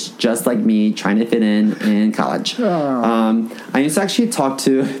crying, it's just like me trying to fit in college. I used to actually talk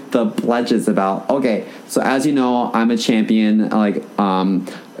to the pledges about, okay, so as you know, I'm a champion, like,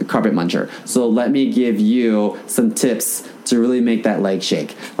 carpet muncher. So let me give you some tips to really make that leg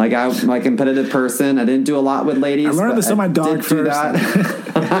shake. Like, I'm a competitive person. I didn't do a lot with ladies. I learned this on my dog first. I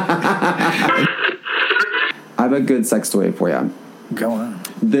have a good sex story for you. Go on.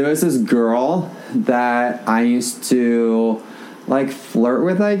 There was this girl that I used to, like, flirt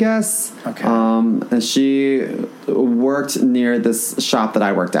with, I guess. Okay. And she worked near this shop that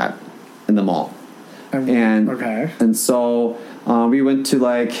I worked at in the mall. And so we went to,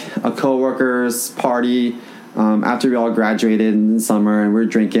 like, a coworker's party after we all graduated in the summer, and we were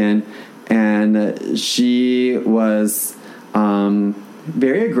drinking, and she was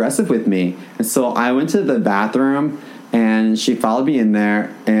very aggressive with me. And so I went to the bathroom, and she followed me in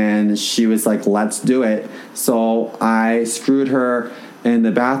there, and she was like, let's do it. So I screwed her in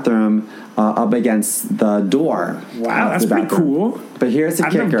the bathroom up against the door. Wow, that's pretty cool. But here's the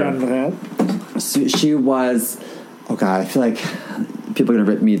kicker. I've never done that. So she was... Oh, God, I feel like people are going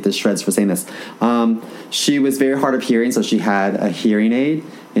to rip me to shreds for saying this. She was very hard of hearing, so she had a hearing aid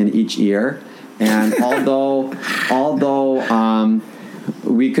in each ear. And although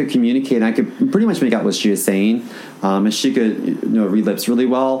we could communicate, and I could pretty much make out what she was saying, and she could read lips really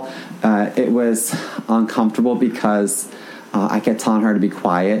well, it was uncomfortable because I kept telling her to be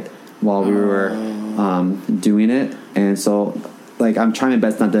quiet while we were doing it. And so, like, I'm trying my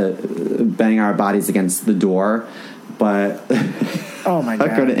best not to bang our bodies against the door, but oh my God,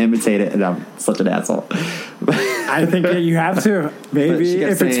 I couldn't imitate it, and I'm such an asshole. I think that you have to. Maybe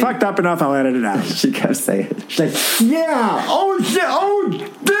if it's fucked up enough, I'll edit it out. She kept saying, she's like, yeah, oh shit, oh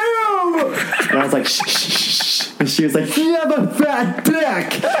damn. And I was like, shh, shh, shh. And she was like, you have a fat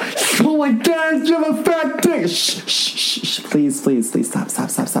dick. Oh my God, you have a fat dick. Shh, shh, shh, please, stop.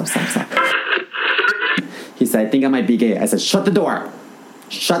 He said, I think I might be gay. I said, shut the door,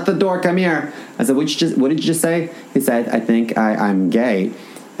 come here. I said, what did you just say? He said, I think I'm gay.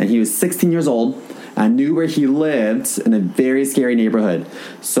 And he was 16 years old. I knew where he lived in a very scary neighborhood.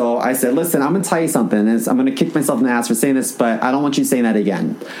 So I said, listen, I'm going to tell you something. I'm going to kick myself in the ass for saying this, but I don't want you saying that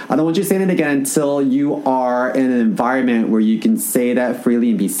again. I don't want you saying it again until you are in an environment where you can say that freely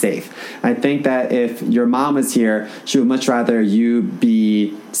and be safe. I think that if your mom was here, she would much rather you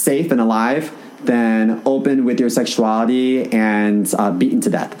be safe and alive than open with your sexuality and beaten to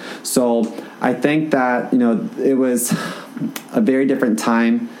death. So I think that, it was a very different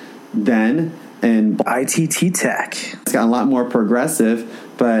time then. And ITT Tech. It's gotten a lot more progressive,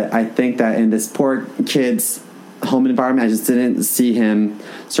 but I think that in this poor kid's home environment, I just didn't see him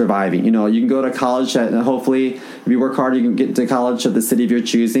surviving. You can go to college, and hopefully, if you work hard, you can get to college of the city of your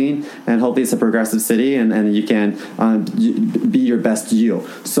choosing, and hopefully it's a progressive city, and you can be your best you.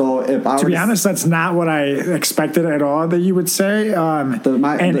 So if I were to be honest, that's not what I expected at all that you would say, but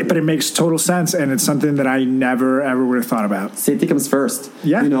it makes total sense, and it's something that I never, ever would have thought about. Safety comes first.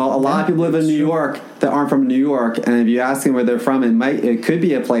 Yeah. A lot of people live in New York that aren't from New York, and if you ask them where they're from, it could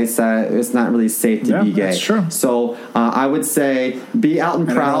be a place that it's not really safe to be gay. That's true. So I would say be out and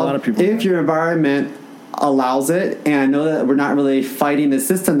proud if your environment allows it. And I know that we're not really fighting the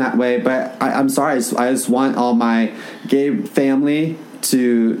system that way, but I'm sorry, I just want all my gay family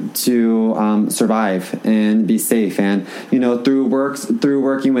to survive and be safe. And through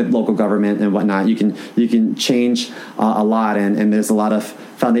working with local government and whatnot, you can change a lot. And there's a lot of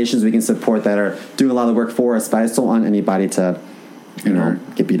foundations we can support that are doing a lot of work for us. But I just don't want anybody to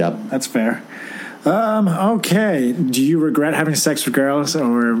get beat up. That's fair. Okay. Do you regret having sex with girls,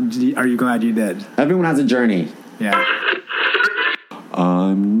 or are you glad you did? Everyone has a journey. Yeah.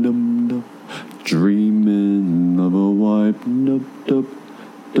 I'm dreaming of a wife,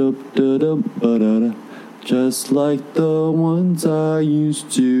 just like the ones I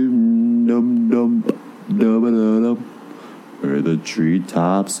used to, where the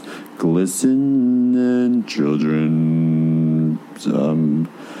treetops glisten and children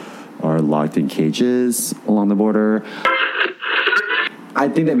are locked in cages along the border. I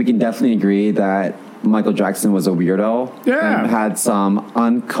think that we can definitely agree that Michael Jackson was a weirdo. Yeah. And had some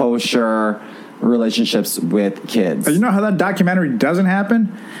unkosher relationships with kids. You know how that documentary doesn't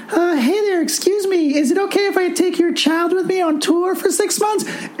happen? Hey there, excuse me. Is it okay if I take your child with me on tour for 6 months?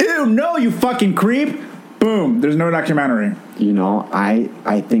 Ew, no, you fucking creep. Boom. There's no documentary.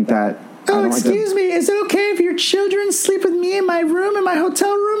 I think that Oh, excuse me. Is it okay if your children sleep with me in my room, in my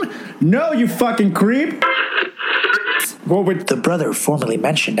hotel room? No, you fucking creep. What would the brother formerly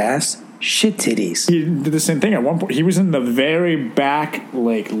mentioned as shit titties? He did the same thing at one point. He was in the very back,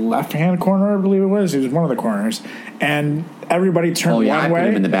 like, left-hand corner, I believe it was. He was one of the corners. And everybody turned one way. I put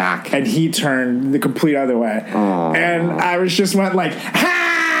him in the back. And he turned the complete other way. Aww. And I went like, ha!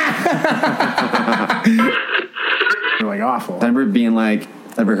 Like, awful. I remember being like,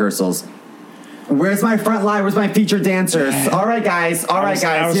 at rehearsals, where's my front line? Where's my featured dancers? All right, guys.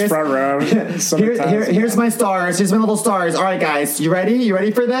 I was front row. Here's my stars. Here's my little stars. All right, guys. You ready? You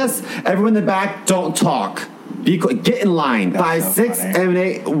ready for this? Everyone in the back, don't talk. Be quick. Get in line. That's 5, 6, 7,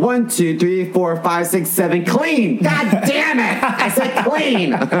 8. 1, 2, 3, 4, 5, 6, 7. Clean. God damn it! I said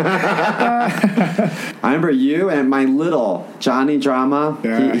clean. I remember you and my little Johnny Drama.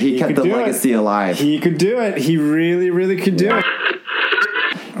 Yeah, he kept the legacy alive. He could do it. He really, really could do it.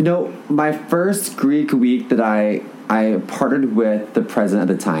 You know, my first Greek week that I partnered with the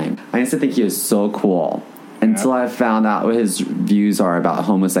president at the time, I used to think he was so cool. Until I found out what his views are about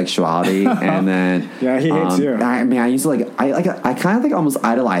homosexuality, and then he hates you. I mean, I used to I kind of almost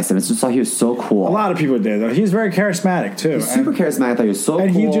idolized him. It's just thought he was so cool. A lot of people did though. He's very charismatic too. He's super charismatic. I thought he was so cool, and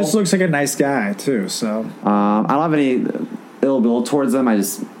he just looks like a nice guy too. So I don't have any ill will towards him. I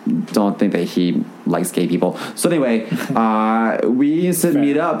just don't think that he likes gay people. So anyway, we used to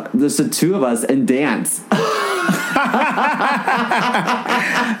meet up, just the two of us, and dance.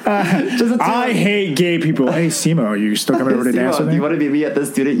 I hate gay people. Hey, Simo, you still coming over to dance with me? Do you want to meet me at the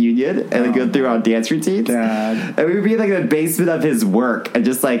student union and then go through our dance routines? God. And we would be like in the basement of his work and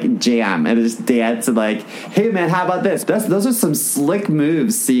just like jam and just dance and like, hey man, how about this? Those are some slick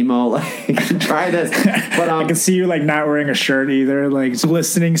moves, Simo. Like, try this. But I can see you like not wearing a shirt either, like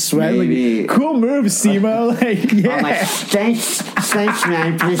glistening sweat. Maybe. Like, cool moves, Simo. Like, yeah. I'm like, thanks,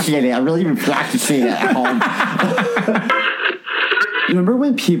 man, I appreciate it. I really been practicing it at home. Remember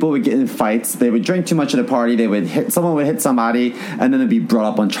when people would get in fights? They would drink too much at a party. Someone would hit somebody, and then they'd be brought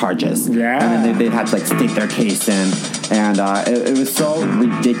up on charges. Yeah, and then they'd have to like state their case in, and it was so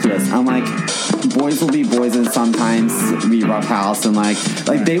ridiculous. I'm like, boys will be boys, and sometimes we roughhouse, and like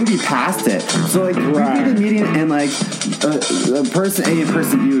they would be past it. So like we'd be in a meeting, and like person A and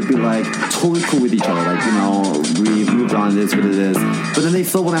person B would be like totally cool with each other. Like, you know, we moved on. It is what it is. But then they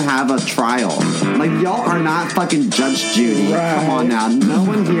still want to have a trial. Like, y'all are not fucking Judge Judy. Right. Come on now. No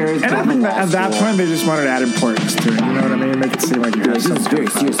one here is. And I think that at that point they just wanted to add importance to it. You know what I mean? Make it seem like you have this is very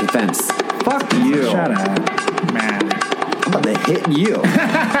serious offense. Fuck you. Shut up, man. I'm about to hit you.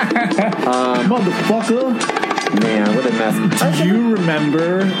 Motherfucker. Man, what a mess. Do you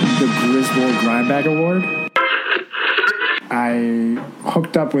remember the Griswold Grindbag Award? I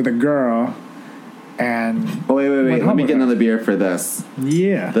hooked up with a girl and... Oh, wait. Let me get another beer for this.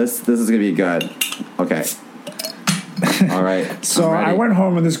 Yeah. This is going to be good. Okay. All right. So I went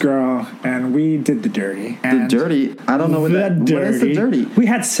home with this girl and we did the dirty. The dirty? I don't know what that... What is the dirty? We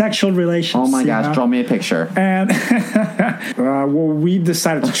had sexual relations. Oh my gosh, draw me a picture. And we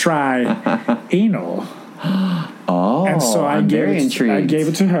decided to try anal. Oh, and so I gave it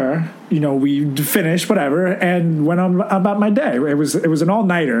to her. You know, we finished whatever and went on about my day. It was an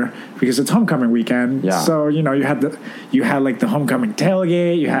all-nighter because it's homecoming weekend. Yeah. So, you know, you had like the homecoming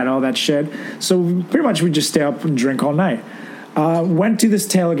tailgate, you had all that shit. So pretty much we just stay up and drink all night. Went to this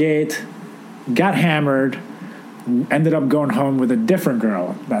tailgate, got hammered, ended up going home with a different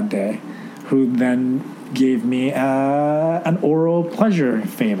girl that day, who then gave me an oral pleasure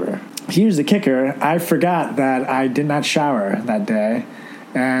favor. Here's the kicker. I forgot that I did not shower that day.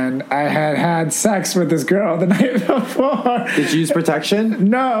 And I had sex with this girl the night before. Did you use protection?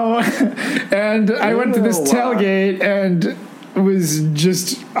 No. And I went to this tailgate and was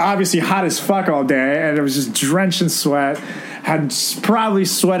just obviously hot as fuck all day. And it was just drenched in sweat. Had probably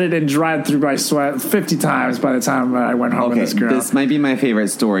sweated and dried through my sweat 50 times by the time I went home with this girl. This might be my favorite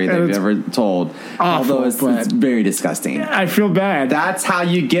story that you've ever told. Awful, although it's very disgusting. I feel bad. That's how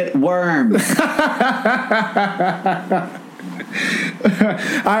you get worms.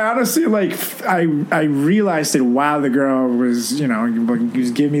 I honestly I realized it while the girl was, you know,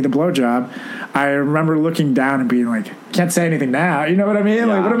 was giving me the blowjob. I remember looking down and being like, can't say anything now. You know what I mean? Yeah.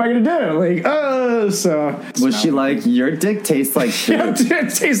 Like, what am I going to do? Like, oh, so. Was she like, your dick tastes like shit? Your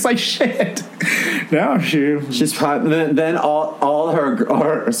dick tastes like shit. No, she's probably, then all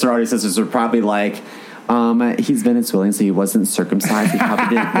her sorority sisters were probably like, he's Venezuelan, so he wasn't circumcised. He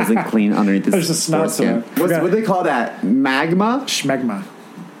probably wasn't clean underneath his There's a snot to it. What do they call that? Magma? Schmegma.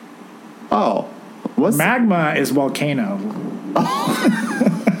 Oh. Magma is volcano.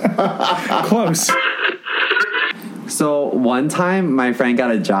 Close. So one time, my friend got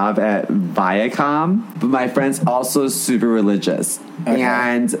a job at Viacom, but my friend's also super religious. Okay.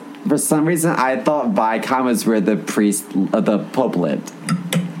 And for some reason, I thought Viacom was where the Pope lived.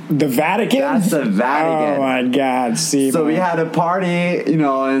 The Vatican? That's the Vatican. Oh, my God. See, so we had a party,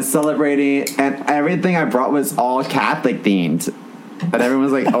 and celebrating, and everything I brought was all Catholic themed. And everyone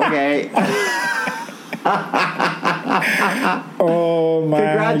was like, okay. Oh, my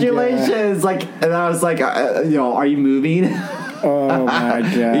Congratulations. God. And I was like, are you moving? Oh, my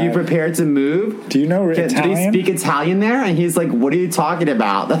God. Are you prepared to move? Do you know Italian? Do they speak Italian there? And he's like, what are you talking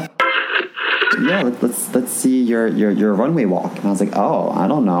about? Yeah, let's see your runway walk. And I was like, oh, I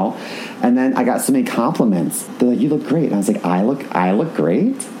don't know. And then I got so many compliments. They're like, you look great. And I was like, I look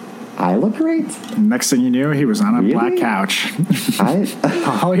great? I look great? Next thing you knew, he was on a black couch.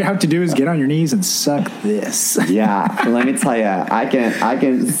 All you have to do is get on your knees and suck this. Yeah, let me tell you, I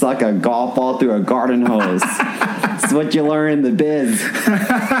can suck a golf ball through a garden hose. It's what you learn in the biz. For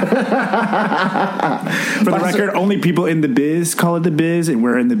the record, only people in the biz call it the biz, and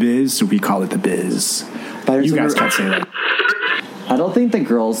we're in the biz, so we call it the biz. You guys can't say that. I don't think the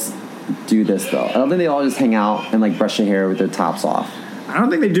girls do this, though. I don't think they all just hang out and brush their hair with their tops off. I don't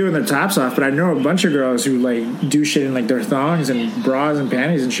think they do in their tops off, but I know a bunch of girls who do shit in their thongs and bras and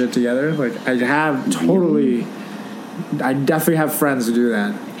panties and shit together. I definitely have friends who do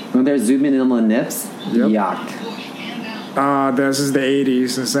that. When they're zooming in on the nips, yuck. This is the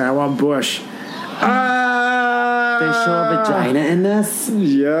 80s and say, I want bush. They show a vagina in this?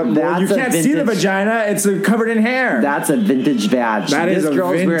 Yep. Well, you can't see the vagina. It's covered in hair. That's a vintage vag. This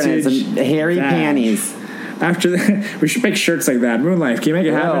girl's wearing some hairy panties. After that, we should make shirts like that. Moonlife, can you make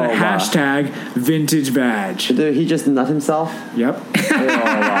it happen? Hashtag vintage vag. Did he just nut himself? Yep.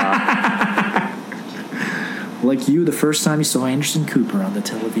 Like you, the first time you saw Anderson Cooper on the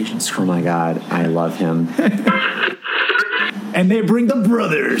television screen. Oh my God, I love him. And they bring the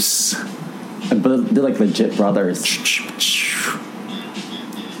brothers. But they're legit brothers.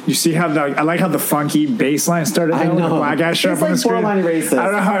 You see how I like how the funky bass line started out with the black guy showing up on the screen. Racist. I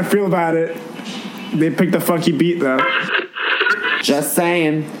don't know how I feel about it. They picked the funky beat though. Just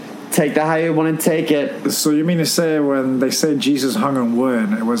saying. Take that how you want to take it. So you mean to say when they say Jesus hung on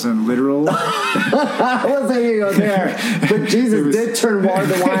wood, it wasn't literal? I wasn't saying you go there. But Jesus did turn water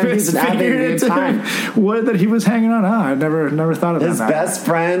to wine. He's an avid time. Wood that he was hanging on. I never thought of that. His best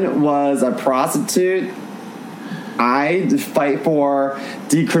friend was a prostitute. I fight for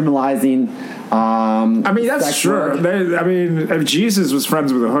decriminalizing. That's true. If Jesus was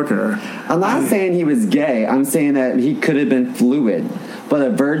friends with a hooker. I'm not saying he was gay. I'm saying that he could have been fluid. But a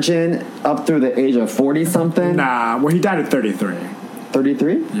virgin up through the age of 40-something? Nah, well, he died at 33.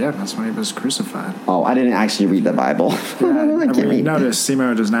 33? Yeah, that's when he was crucified. Oh, I didn't actually read the Bible. Yeah, notice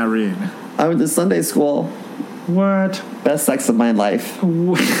Simo does not read. I went to Sunday school. What? Best sex of my life.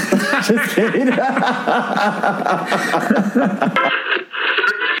 Just kidding.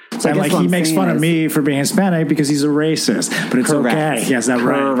 So and he makes fun of me for being Hispanic because he's a racist. But it's okay. He has that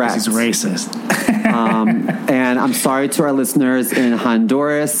right because he's a racist. And I'm sorry to our listeners in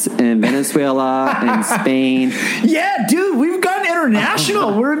Honduras, in Venezuela, in Spain. Yeah, dude, we've gotten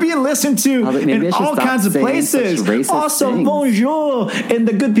international. We're being listened to in all kinds of places. Also, bonjour in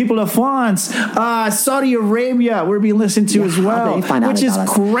the good people of France. Saudi Arabia, we're being listened to as well, which is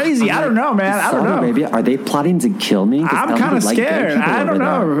crazy. I don't know, man. I don't know. Saudi Arabia, are they plotting to kill me? I'm kind of scared. I don't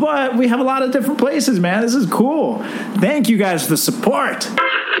know. But we have a lot of different places, man. This is cool. Thank you guys for the support.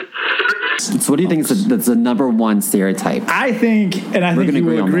 So what do you think is that's the number one stereotype? I think you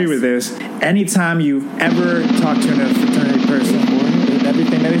will agree with this. Anytime you ever talk to a fraternity person,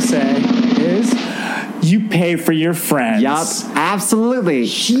 everything that they say is, you pay for your friends. Yup, absolutely.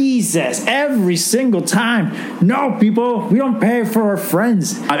 Jesus, every single time. No, people, we don't pay for our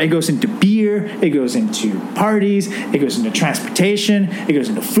friends. It goes into beer. It goes into parties. It goes into transportation. It goes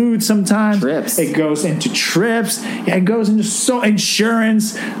into food sometimes. Trips. It goes into trips. It goes into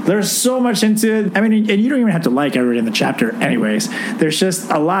insurance. There's so much into it. I mean, and you don't even have to like everybody in the chapter anyways. There's just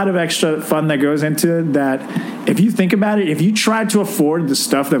a lot of extra fun that goes into it that if you think about it, if you try to afford the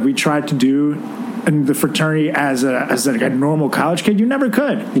stuff that we tried to do in the fraternity as a normal college kid, you never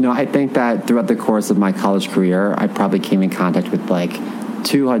could. I think that throughout the course of my college career, I probably came in contact with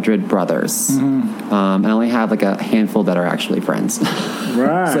 200 brothers. Mm-hmm. And I only have a handful that are actually friends.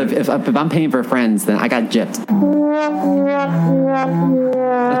 Right. So if I'm paying for friends, then I got gypped.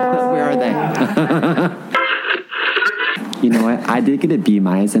 Where are they? You know what? I did get a B-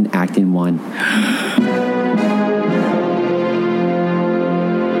 in acting 1.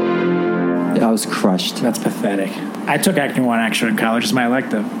 I was crushed. That's pathetic. I took acting 1 actually in college as my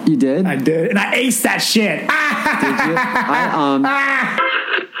elective. You did? I did. And I aced that shit. Did you?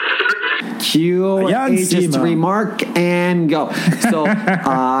 Cue ages remark and go. So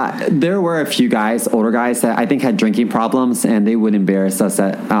there were a few guys, older guys, that I think had drinking problems, and they would embarrass us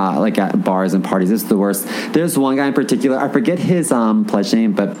at at bars and parties. It's the worst. There's one guy in particular. I forget his pledge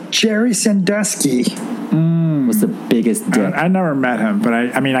name, but Jerry Sandusky was the biggest dick. I never met him, but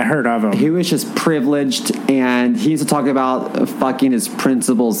I heard of him. He was just privileged, and he used to talk about fucking his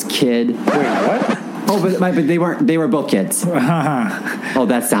principal's kid. Wait, what? Oh, but they weren't. They were both kids. Oh,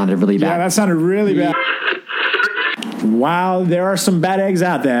 that sounded really bad. Yeah, that sounded really bad. While there are some bad eggs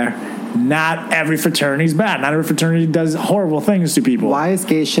out there, not every fraternity's bad. Not every fraternity does horrible things to people. Why is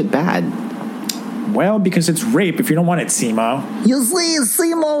gay shit bad? Well, because it's rape if you don't want it, Simo. You see,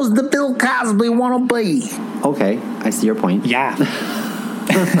 Simo's the Bill Cosby wannabe. Okay, I see your point. Yeah.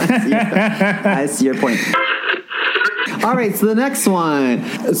 I see your point. All right, so the next one.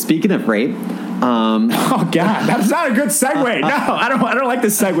 Speaking of rape. Oh God, that's not a good segue. No, I don't like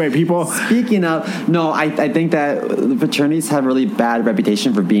this segue, people. Speaking of, no, I think that the fraternities have a really bad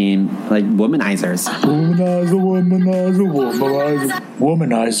reputation for being like womanizers.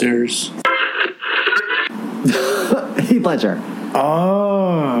 Womanizers. Heath Ledger.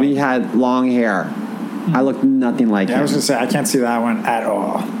 Oh, we had long hair. I looked nothing like him. I was gonna say I can't see that one at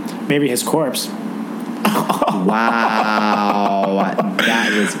all. Maybe his corpse. Wow,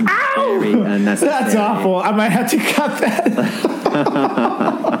 that was very unnecessary. That's awful. I might have to cut that.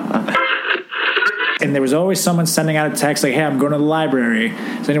 And there was always someone sending out a text like, "Hey, I'm going to the library.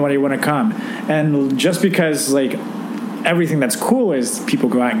 Does anybody want to come?" And just because like everything that's cool is people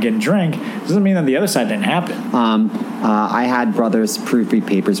go out and get a drink, doesn't mean that the other side didn't happen. I had brothers proofread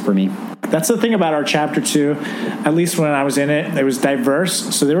papers for me. That's the thing about our chapter 2. At least when I was in it, it was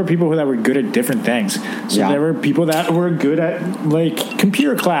diverse. So there were people that were good at different things. So there were people that were good at like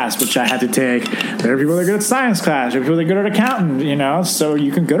computer class, which I had to take. There were people that are good at science class. There were people that are good at accounting. You know, so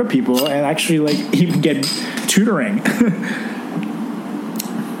you can go to people and actually like even get tutoring.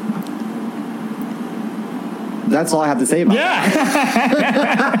 That's all I have to say about that.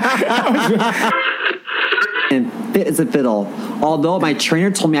 And fit as a fiddle. Although my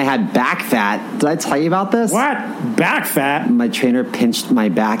trainer told me I had back fat. Did I tell you about this? What? Back fat? My trainer pinched my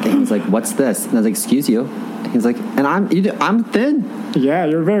back and he was like, "What's this?" And I was like, "Excuse you." He's like, "And I'm thin." Yeah,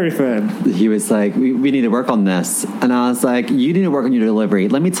 you're very thin. He was like, we need to work on this. And I was like, "You need to work on your delivery.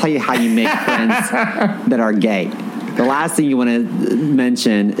 Let me tell you how you make friends that are gay. The last thing you want to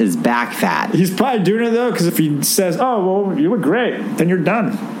mention is back fat." He's probably doing it though, because if he says, "Oh, well, you look great," then you're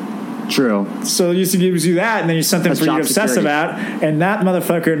done. True. So he used to give you that, and then you something for you to obsess about, and that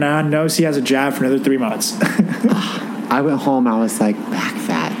motherfucker now knows he has a job for another 3 months. I went home, I was like, back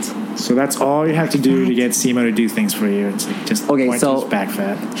fat. So that's all you have to do to get Simo to do things for you. It's like just point to his back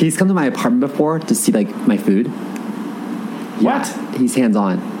fat. He's come to my apartment before to see like my food. What? Yeah, he's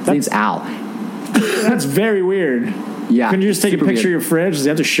hands-on. His name's Al. That's very weird. Yeah. Can you just take a picture of your fridge? Does he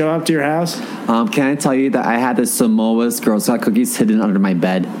have to show up to your house? Can I tell you that I had the Samoa's Girl Scout cookies hidden under my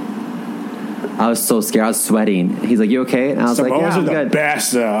bed? I was so scared. I was sweating. He's like, "You okay?" And I was like, "Yeah, I'm good."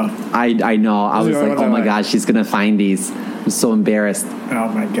 Best though. I know. I was like, "Oh my gosh, she's gonna find these." I was so embarrassed. Oh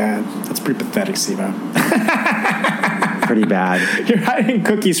my god, that's pretty pathetic, Simo. Pretty bad. You're hiding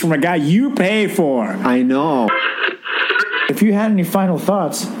cookies from a guy you pay for. I know. If you had any final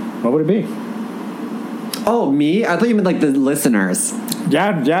thoughts, what would it be? Oh, me? I thought you meant like the listeners.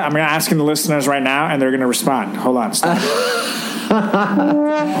 Yeah. I'm asking the listeners right now, and they're gonna respond. Hold on. Stop.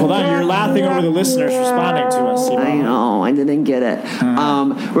 Hold on, you're laughing over the listeners responding to us. You know? I know, I didn't get it.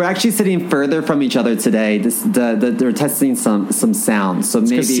 We're actually sitting further from each other today. They're testing some sounds, so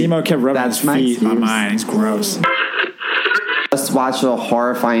maybe Simo kept rubbing his feet on mine. He's gross. Just watch a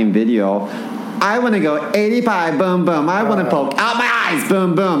horrifying video. I want to go 85, boom, boom. I want to poke out my eyes,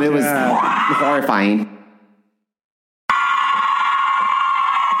 boom, boom. It was horrifying.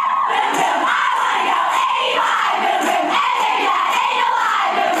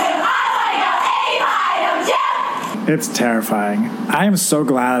 It's terrifying. I am so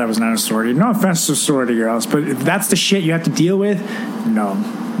glad I was not a sorority. No offense to sorority girls, but if that's the shit you have to deal with, no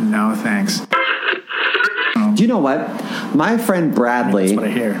thanks. Do you know what? My friend Bradley. That's what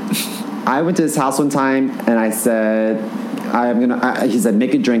I hear. I went to his house one time and I said, he said,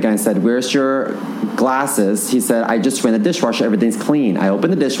 "Make a drink." And I said, "Where's your glasses?" He said, "I just ran the dishwasher. Everything's clean." I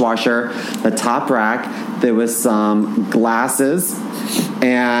opened the dishwasher, the top rack. There was some glasses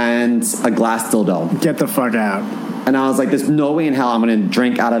and a glass dildo. Get the fuck out. And I was like, there's no way in hell I'm going to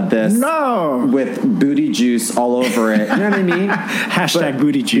drink out of this with booty juice all over it. You know what I mean? Hashtag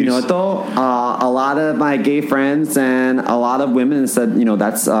booty juice. You know what, though? A lot of my gay friends and a lot of women said,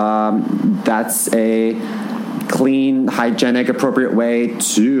 that's a clean, hygienic, appropriate way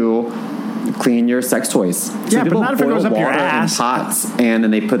to clean your sex toys. So yeah, but not if it goes up your ass. Pots, and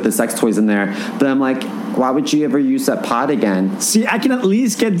then they put the sex toys in there. But I'm like, why would you ever use that pot again? See, I can at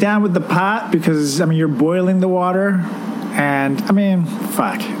least get down with the pot because, you're boiling the water. And,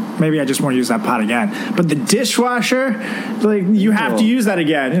 fuck. Maybe I just won't use that pot again. But the dishwasher, you have to use that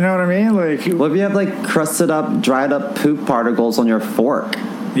again. You know what I mean? What if you have, crusted up, dried up poop particles on your fork?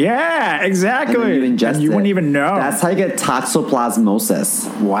 Yeah, exactly. And then you ingest and you wouldn't even know. That's how you get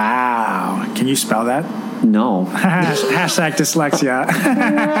toxoplasmosis. Wow. Can you spell that? No. Hashtag dyslexia.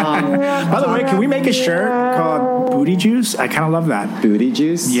 By the way, can we make a shirt called Booty Juice? I kind of love that. Booty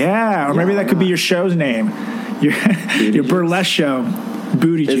Juice? Yeah, or maybe that could be your show's name. Your burlesque show.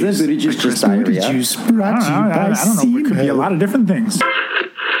 Booty Juice. Isn't Booty Juice just diarrhea? Booty Juice brought to you by I don't know. It could be a lot of different things.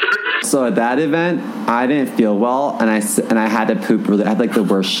 So at that event, I didn't feel well, and I had to poop really. I had the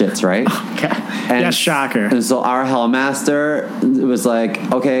worst shits, right? Okay. Yeah, shocker. And so our hellmaster was like,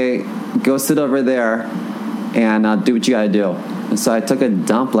 okay, go sit over there and do what you got to do. And so I took a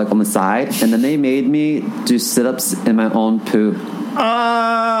dump on the side, and then they made me do sit-ups in my own poo.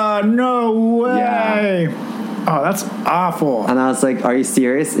 No way. Yeah. Oh, that's awful. And I was like, are you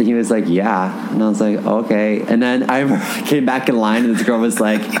serious? And he was like, yeah. And I was like, okay. And then I came back in line, and this girl was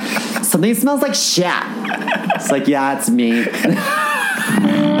like, something smells like shit. It's like, yeah, it's me.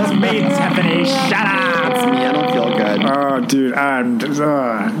 That's me, Tiffany. Shut up. It's me. I don't feel good. Oh, dude.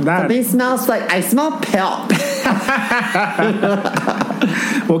 Something smells like, I smell pelt.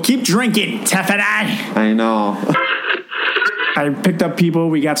 Well, keep drinking, Tiffany. I know. I picked up people.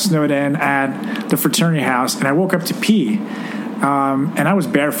 We got snowed in at the fraternity house, and I woke up to pee. And I was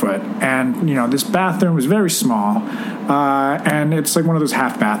barefoot. And, this bathroom was very small. And it's one of those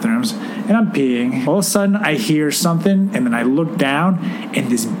half bathrooms. And I'm peeing. All of a sudden, I hear something, and then I look down,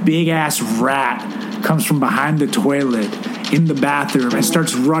 and this big-ass rat comes from behind the toilet in the bathroom and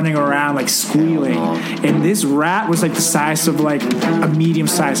starts running around, squealing. And this rat was, the size of, a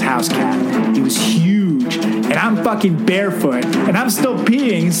medium-sized house cat. It was huge. And I'm fucking barefoot, and I'm still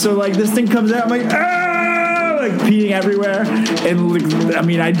peeing. So this thing comes out, I'm like, peeing everywhere.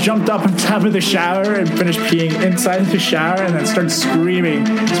 And I jumped up on top of the shower and finished peeing inside the shower, and then started screaming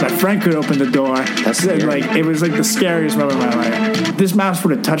so my friend could open the door. That's scary. It was the scariest moment of my life. If this mouse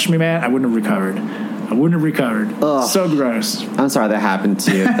would have touched me, man, I wouldn't have recovered. Ugh. So gross. I'm sorry that happened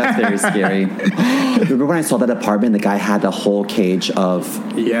to you. That's very scary. Remember when I saw that apartment, the guy had a whole cage of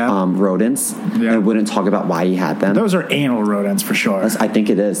rodents and wouldn't talk about why he had them? Those are anal rodents for sure. I think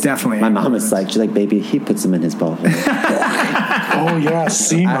it is. Definitely. My mom was she's like, baby, he puts them in his butthole. Oh, yeah,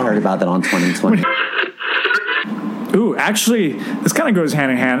 SEMO. I heard about that on 2020. Ooh, actually, this kind of goes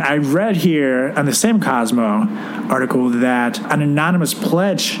hand in hand. I read here on the same Cosmo article that an anonymous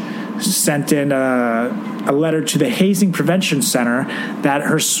pledge sent in a letter to the Hazing Prevention Center that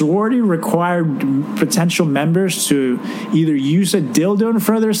her sorority required potential members to either use a dildo in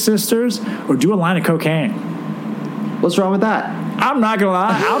front of their sisters or do a line of cocaine. What's wrong with that? I'm not going to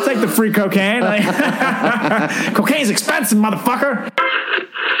lie. I'll take the free cocaine. Cocaine's expensive, motherfucker.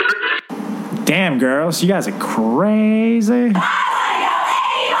 Damn, girls. You guys are crazy.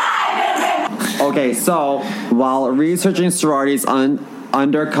 Okay, so while researching sororities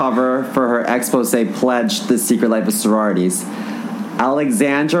undercover for her expose pledge, The Secret Life of Sororities,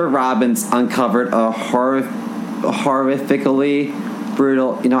 Alexandra Robbins uncovered a horrifically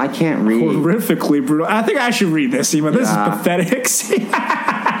brutal... I can't read. Horrifically brutal. I think I should read this, Ema. This is pathetic.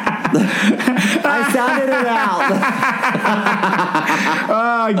 I sounded it out.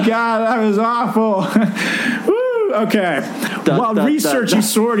 Oh, God, that was awful. Woo, okay. While researching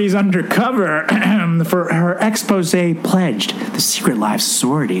sororities undercover for her expose pledged The Secret Lives of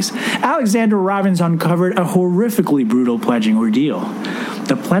Sororities, Alexandra Robbins uncovered a horrifically brutal pledging ordeal.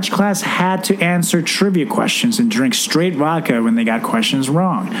 The pledge class had to answer trivia questions and drink straight vodka when they got questions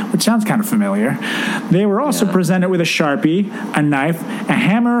wrong, which sounds kind of familiar. They were also presented with a Sharpie, a knife, a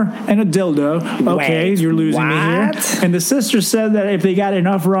hammer, and a dildo. Okay, wait, you're losing me here. And the sisters said that if they got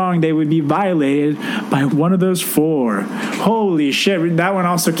enough wrong, they would be violated by one of those four. Holy shit, that one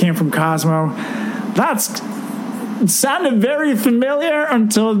also came from Cosmo. It sounded very familiar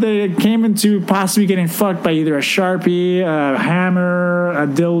until they came into possibly getting fucked by either a Sharpie, a hammer, a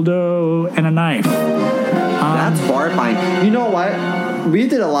dildo, and a knife. That's horrifying. You know what? we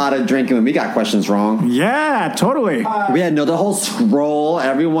did a lot of drinking when we got questions wrong. Yeah, totally. We had to know the whole scroll,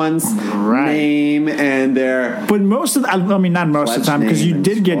 everyone's name and their... But most of the, I mean, not most of the time, because you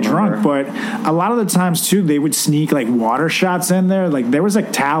did get drunk, but a lot of the times, too, they would sneak, like, water shots in there. Like, there was a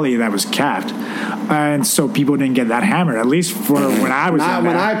tally that was kept. And so people didn't get that hammered, at least for when I was Not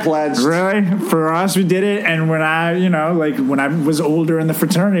when I pledged. Really? For us, we did it. And when I, like, when I was older in the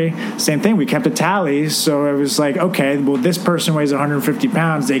fraternity, same thing. We kept a tally. So it was like, okay, well, this person weighs 150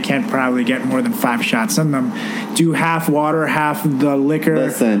 pounds. They can't probably get more than 5 shots in them. Do half water, half the liquor.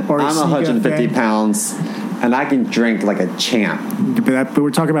 Listen, or I'm 150 pounds, and I can drink like a champ. But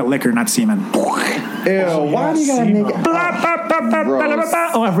we're talking about liquor, not semen. Ew, why do you gotta make it...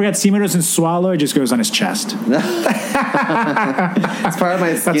 Oh, I forgot semen doesn't swallow. It just goes on his chest. It's part of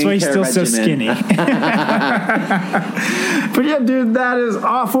my skincare That's why he's still so skinny. But yeah, dude, that is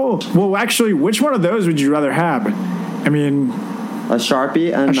awful. Well, actually, which one of those would you rather have? I mean... A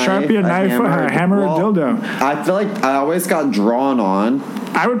Sharpie, a knife, a hammer, or a dildo. I feel like I always got drawn on.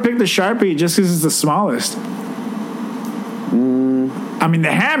 I would pick the Sharpie just because it's the smallest. I mean,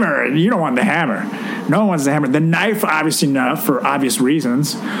 the hammer, you don't want the hammer. No one wants the hammer. The knife, obviously not, for obvious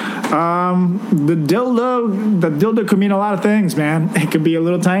reasons. The dildo could mean a lot of things, man. It could be a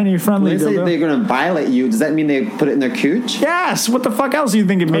little tiny, friendly dildo. When they say they're going to violate you, does that mean they put it in their cooch? Yes. What the fuck else do you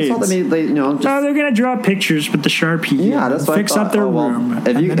think it means? No, they're going to draw pictures with the Sharpie. Yeah, that's what fix up their room.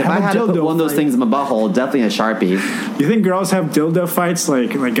 If I had to put one of those things in my butthole, definitely a Sharpie. You think girls have dildo fights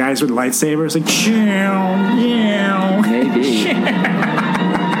like guys with lightsabers? Like, maybe.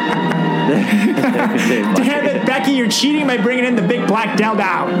 Damn it, Becky, you're cheating by bringing in the big black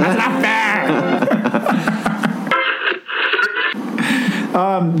dildo. That's not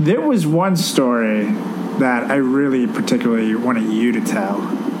fair. There was one story that I really particularly wanted you to tell.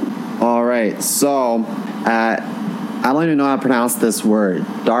 All right, so I don't even know how to pronounce this word.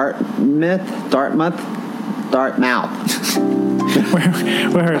 Dartmouth.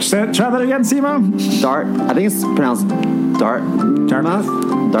 Where? Try that again, Simo. I think it's pronounced Dartmouth.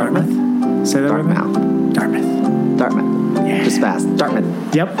 Say that with me. Dartmouth. Yeah. Just fast.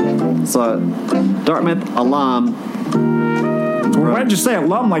 Dartmouth. Yep. So, Dartmouth alum. Why did you say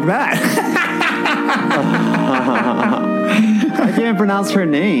alum like that? I can't pronounce her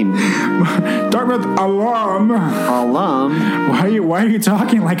name. Dartmouth alum. Why are you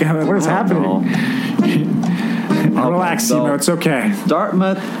talking like what is happening? Relax, Simo. It's okay.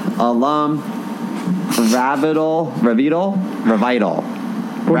 Dartmouth alum. Revital.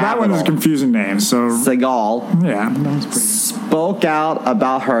 Well, that one is a confusing name. So Seagal, yeah, that was pretty spoke out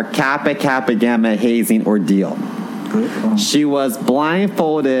about her Kappa Gamma hazing ordeal. She was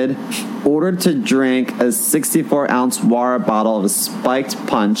blindfolded, ordered to drink a 64-ounce water bottle of a spiked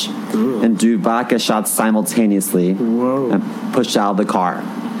punch and do vodka shots simultaneously, and pushed out of the car.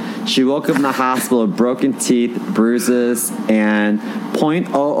 She woke up in the hospital with broken teeth, bruises, and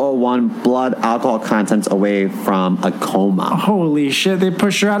 0.001 blood alcohol content away from a coma. Holy shit, they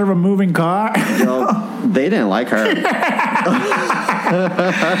pushed her out of a moving car? Yo, they didn't like her. They didn't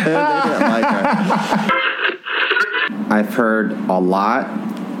like her. I've heard a lot.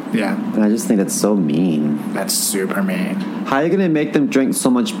 Yeah. And I just think that's so mean. That's super mean. How are you going to make them drink so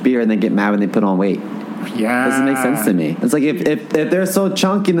much beer and then get mad when they put on weight? Yeah. Doesn't make sense to me. It's like if they're so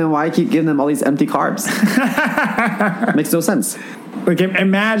chunky, then why keep giving them all these empty carbs? Makes no sense. Like,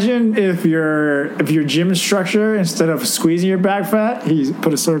 imagine if your gym instructor, instead of squeezing your back fat, he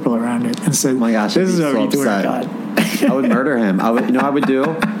put a circle around it and said, "Oh my gosh, this is so how you do it." I would murder him. I would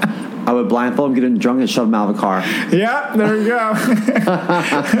do? I would blindfold him, get him drunk, and shove him out of a car. Yeah, there we go.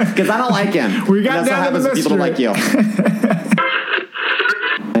 Because I don't like him. We got that's what happens when people don't like you.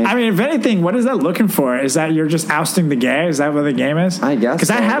 I mean, if anything, what is that looking for? Is that you're just ousting the gay? Is that what the game is? I guess.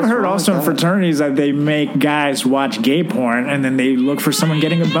 Because I have heard also in fraternities that they make guys watch gay porn and then they look for someone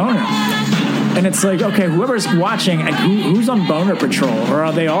getting a boner. And it's like, okay, whoever's watching, and who's on boner patrol? Or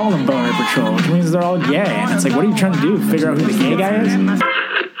are they all on boner patrol? Which means they're all gay. And it's like, what are you trying to do? Figure out who the gay guy is?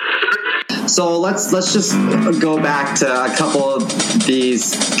 So let's just go back to a couple of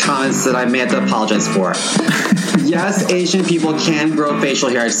these comments that I may have to apologize for. Yes, Asian people can grow facial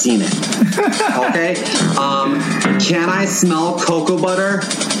hair. I've seen it. Okay? Can I smell cocoa butter?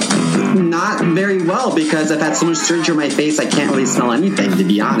 Not very well, because I've had so much surgery on my face, I can't really smell anything, to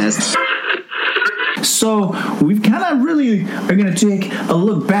be honest. So we've kind of really are going to take a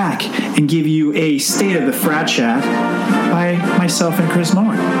look back and give you a state of the Frat Chat by myself and Chris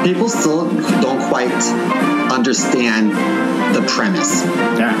Moore. People still don't quite understand the premise.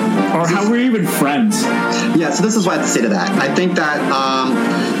 Yeah. Or how we're even friends. Yeah, so this is what I have to say to that. I think that,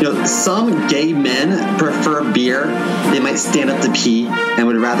 some gay men prefer beer. They might stand up to pee and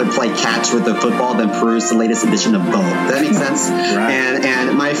would rather play catch with the football than peruse the latest edition of Vogue. Does that make sense? Right.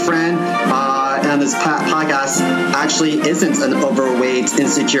 And my friend on this podcast actually isn't an overweight,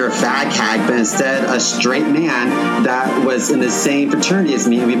 insecure fag hag, but instead a straight man that was in the same fraternity as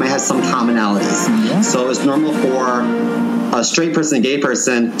me, and we might have some commonalities. Yeah. So it's normal for a straight person and a gay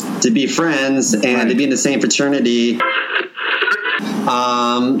person to be friends and to be in the same fraternity.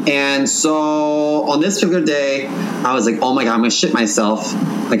 And so on this particular day, I was like, oh my God, I'm going to shit myself.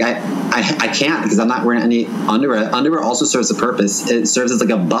 Like I can't because I'm not wearing any underwear. Underwear also serves a purpose. It serves as like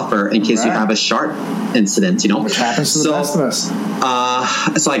a buffer in case you have a sharp incident, Which happens to the best of us.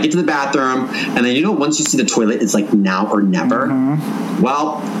 So I get to the bathroom, and then, once you see the toilet, it's like now or never. Mm-hmm.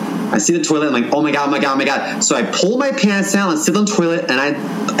 Well, I see the toilet, I'm like, oh my God. So I pull my pants down and sit on the toilet, and I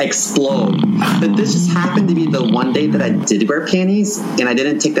explode. But this just happened to be the one day that I did wear panties, and I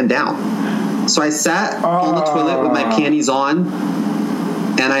didn't take them down. So I sat on the toilet with my panties on,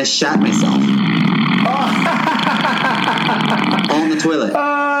 and I shat myself. On the toilet.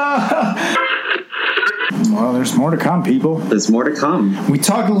 Well, there's more to come, people. There's more to come. We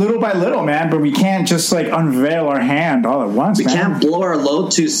talk little by little, man, but we can't just unveil our hand all at once. We can't blow our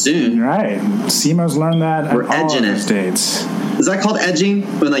load too soon. Right. Simo's learned that. We're edging it. Dates. Is that called edging?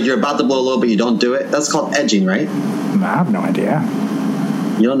 When you're about to blow a load but you don't do it? That's called edging, right? I have no idea.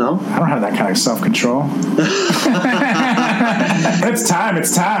 You don't know? I don't have that kind of self-control. It's time.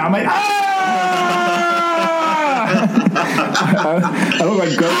 I'm like, I look like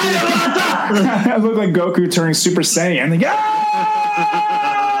Goku. I look like Goku turning Super Saiyan. Like,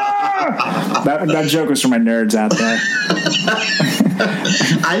 that joke was for my nerds out there.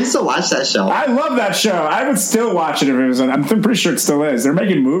 I used to watch that show. I love that show. I would still watch it if it was. I'm pretty sure it still is. They're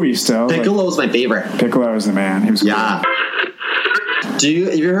making movies still. Piccolo was my favorite. Piccolo was the man. He was cool. Have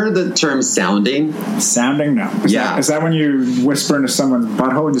you heard the term sounding? Sounding? No. Is that when you whisper into someone's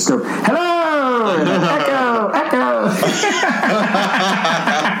butthole and just go, hello, echo.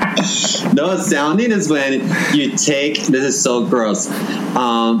 No, sounding is when you take. This is so gross,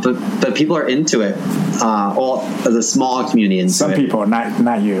 but people are into it. The small community into Some it. people,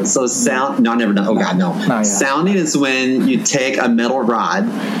 not you. So sound. No, never done. Oh God, no. Yeah. Sounding is when you take a metal rod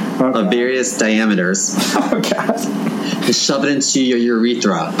of various diameters. Oh God. To shove it into your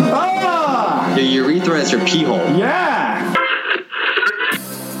urethra. Oh! Your urethra is your pee hole. Yeah.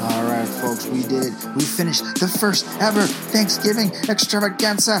 All right, folks, we did it. We finished the first ever Thanksgiving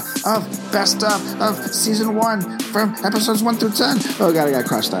Extravaganza of Best of Season 1 from episodes 1 through 10. Oh, God, I got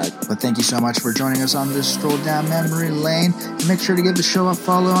cross-eyed. But thank you so much for joining us on this stroll down memory lane. And make sure to give the show a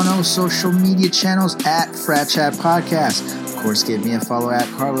follow on all social media channels at FratChat Podcast. Of course, give me a follow at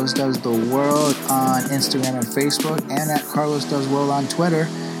Carlos Does The World on Instagram and Facebook, and at Carlos Does World on Twitter.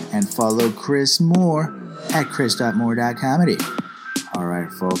 And follow Chris Moore at chris.moore.comedy. All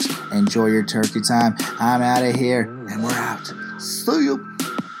right, folks, enjoy your turkey time. I'm out of here, and we're out. See you.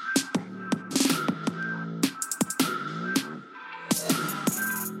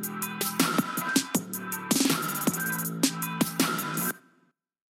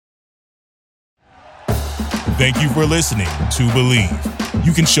 Thank you for listening to Believe.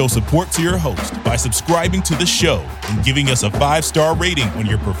 You can show support to your host by subscribing to the show and giving us a 5-star rating on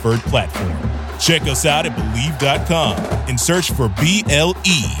your preferred platform. Check us out at Believe.com and search for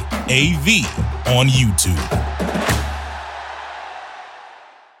BLEAV on YouTube.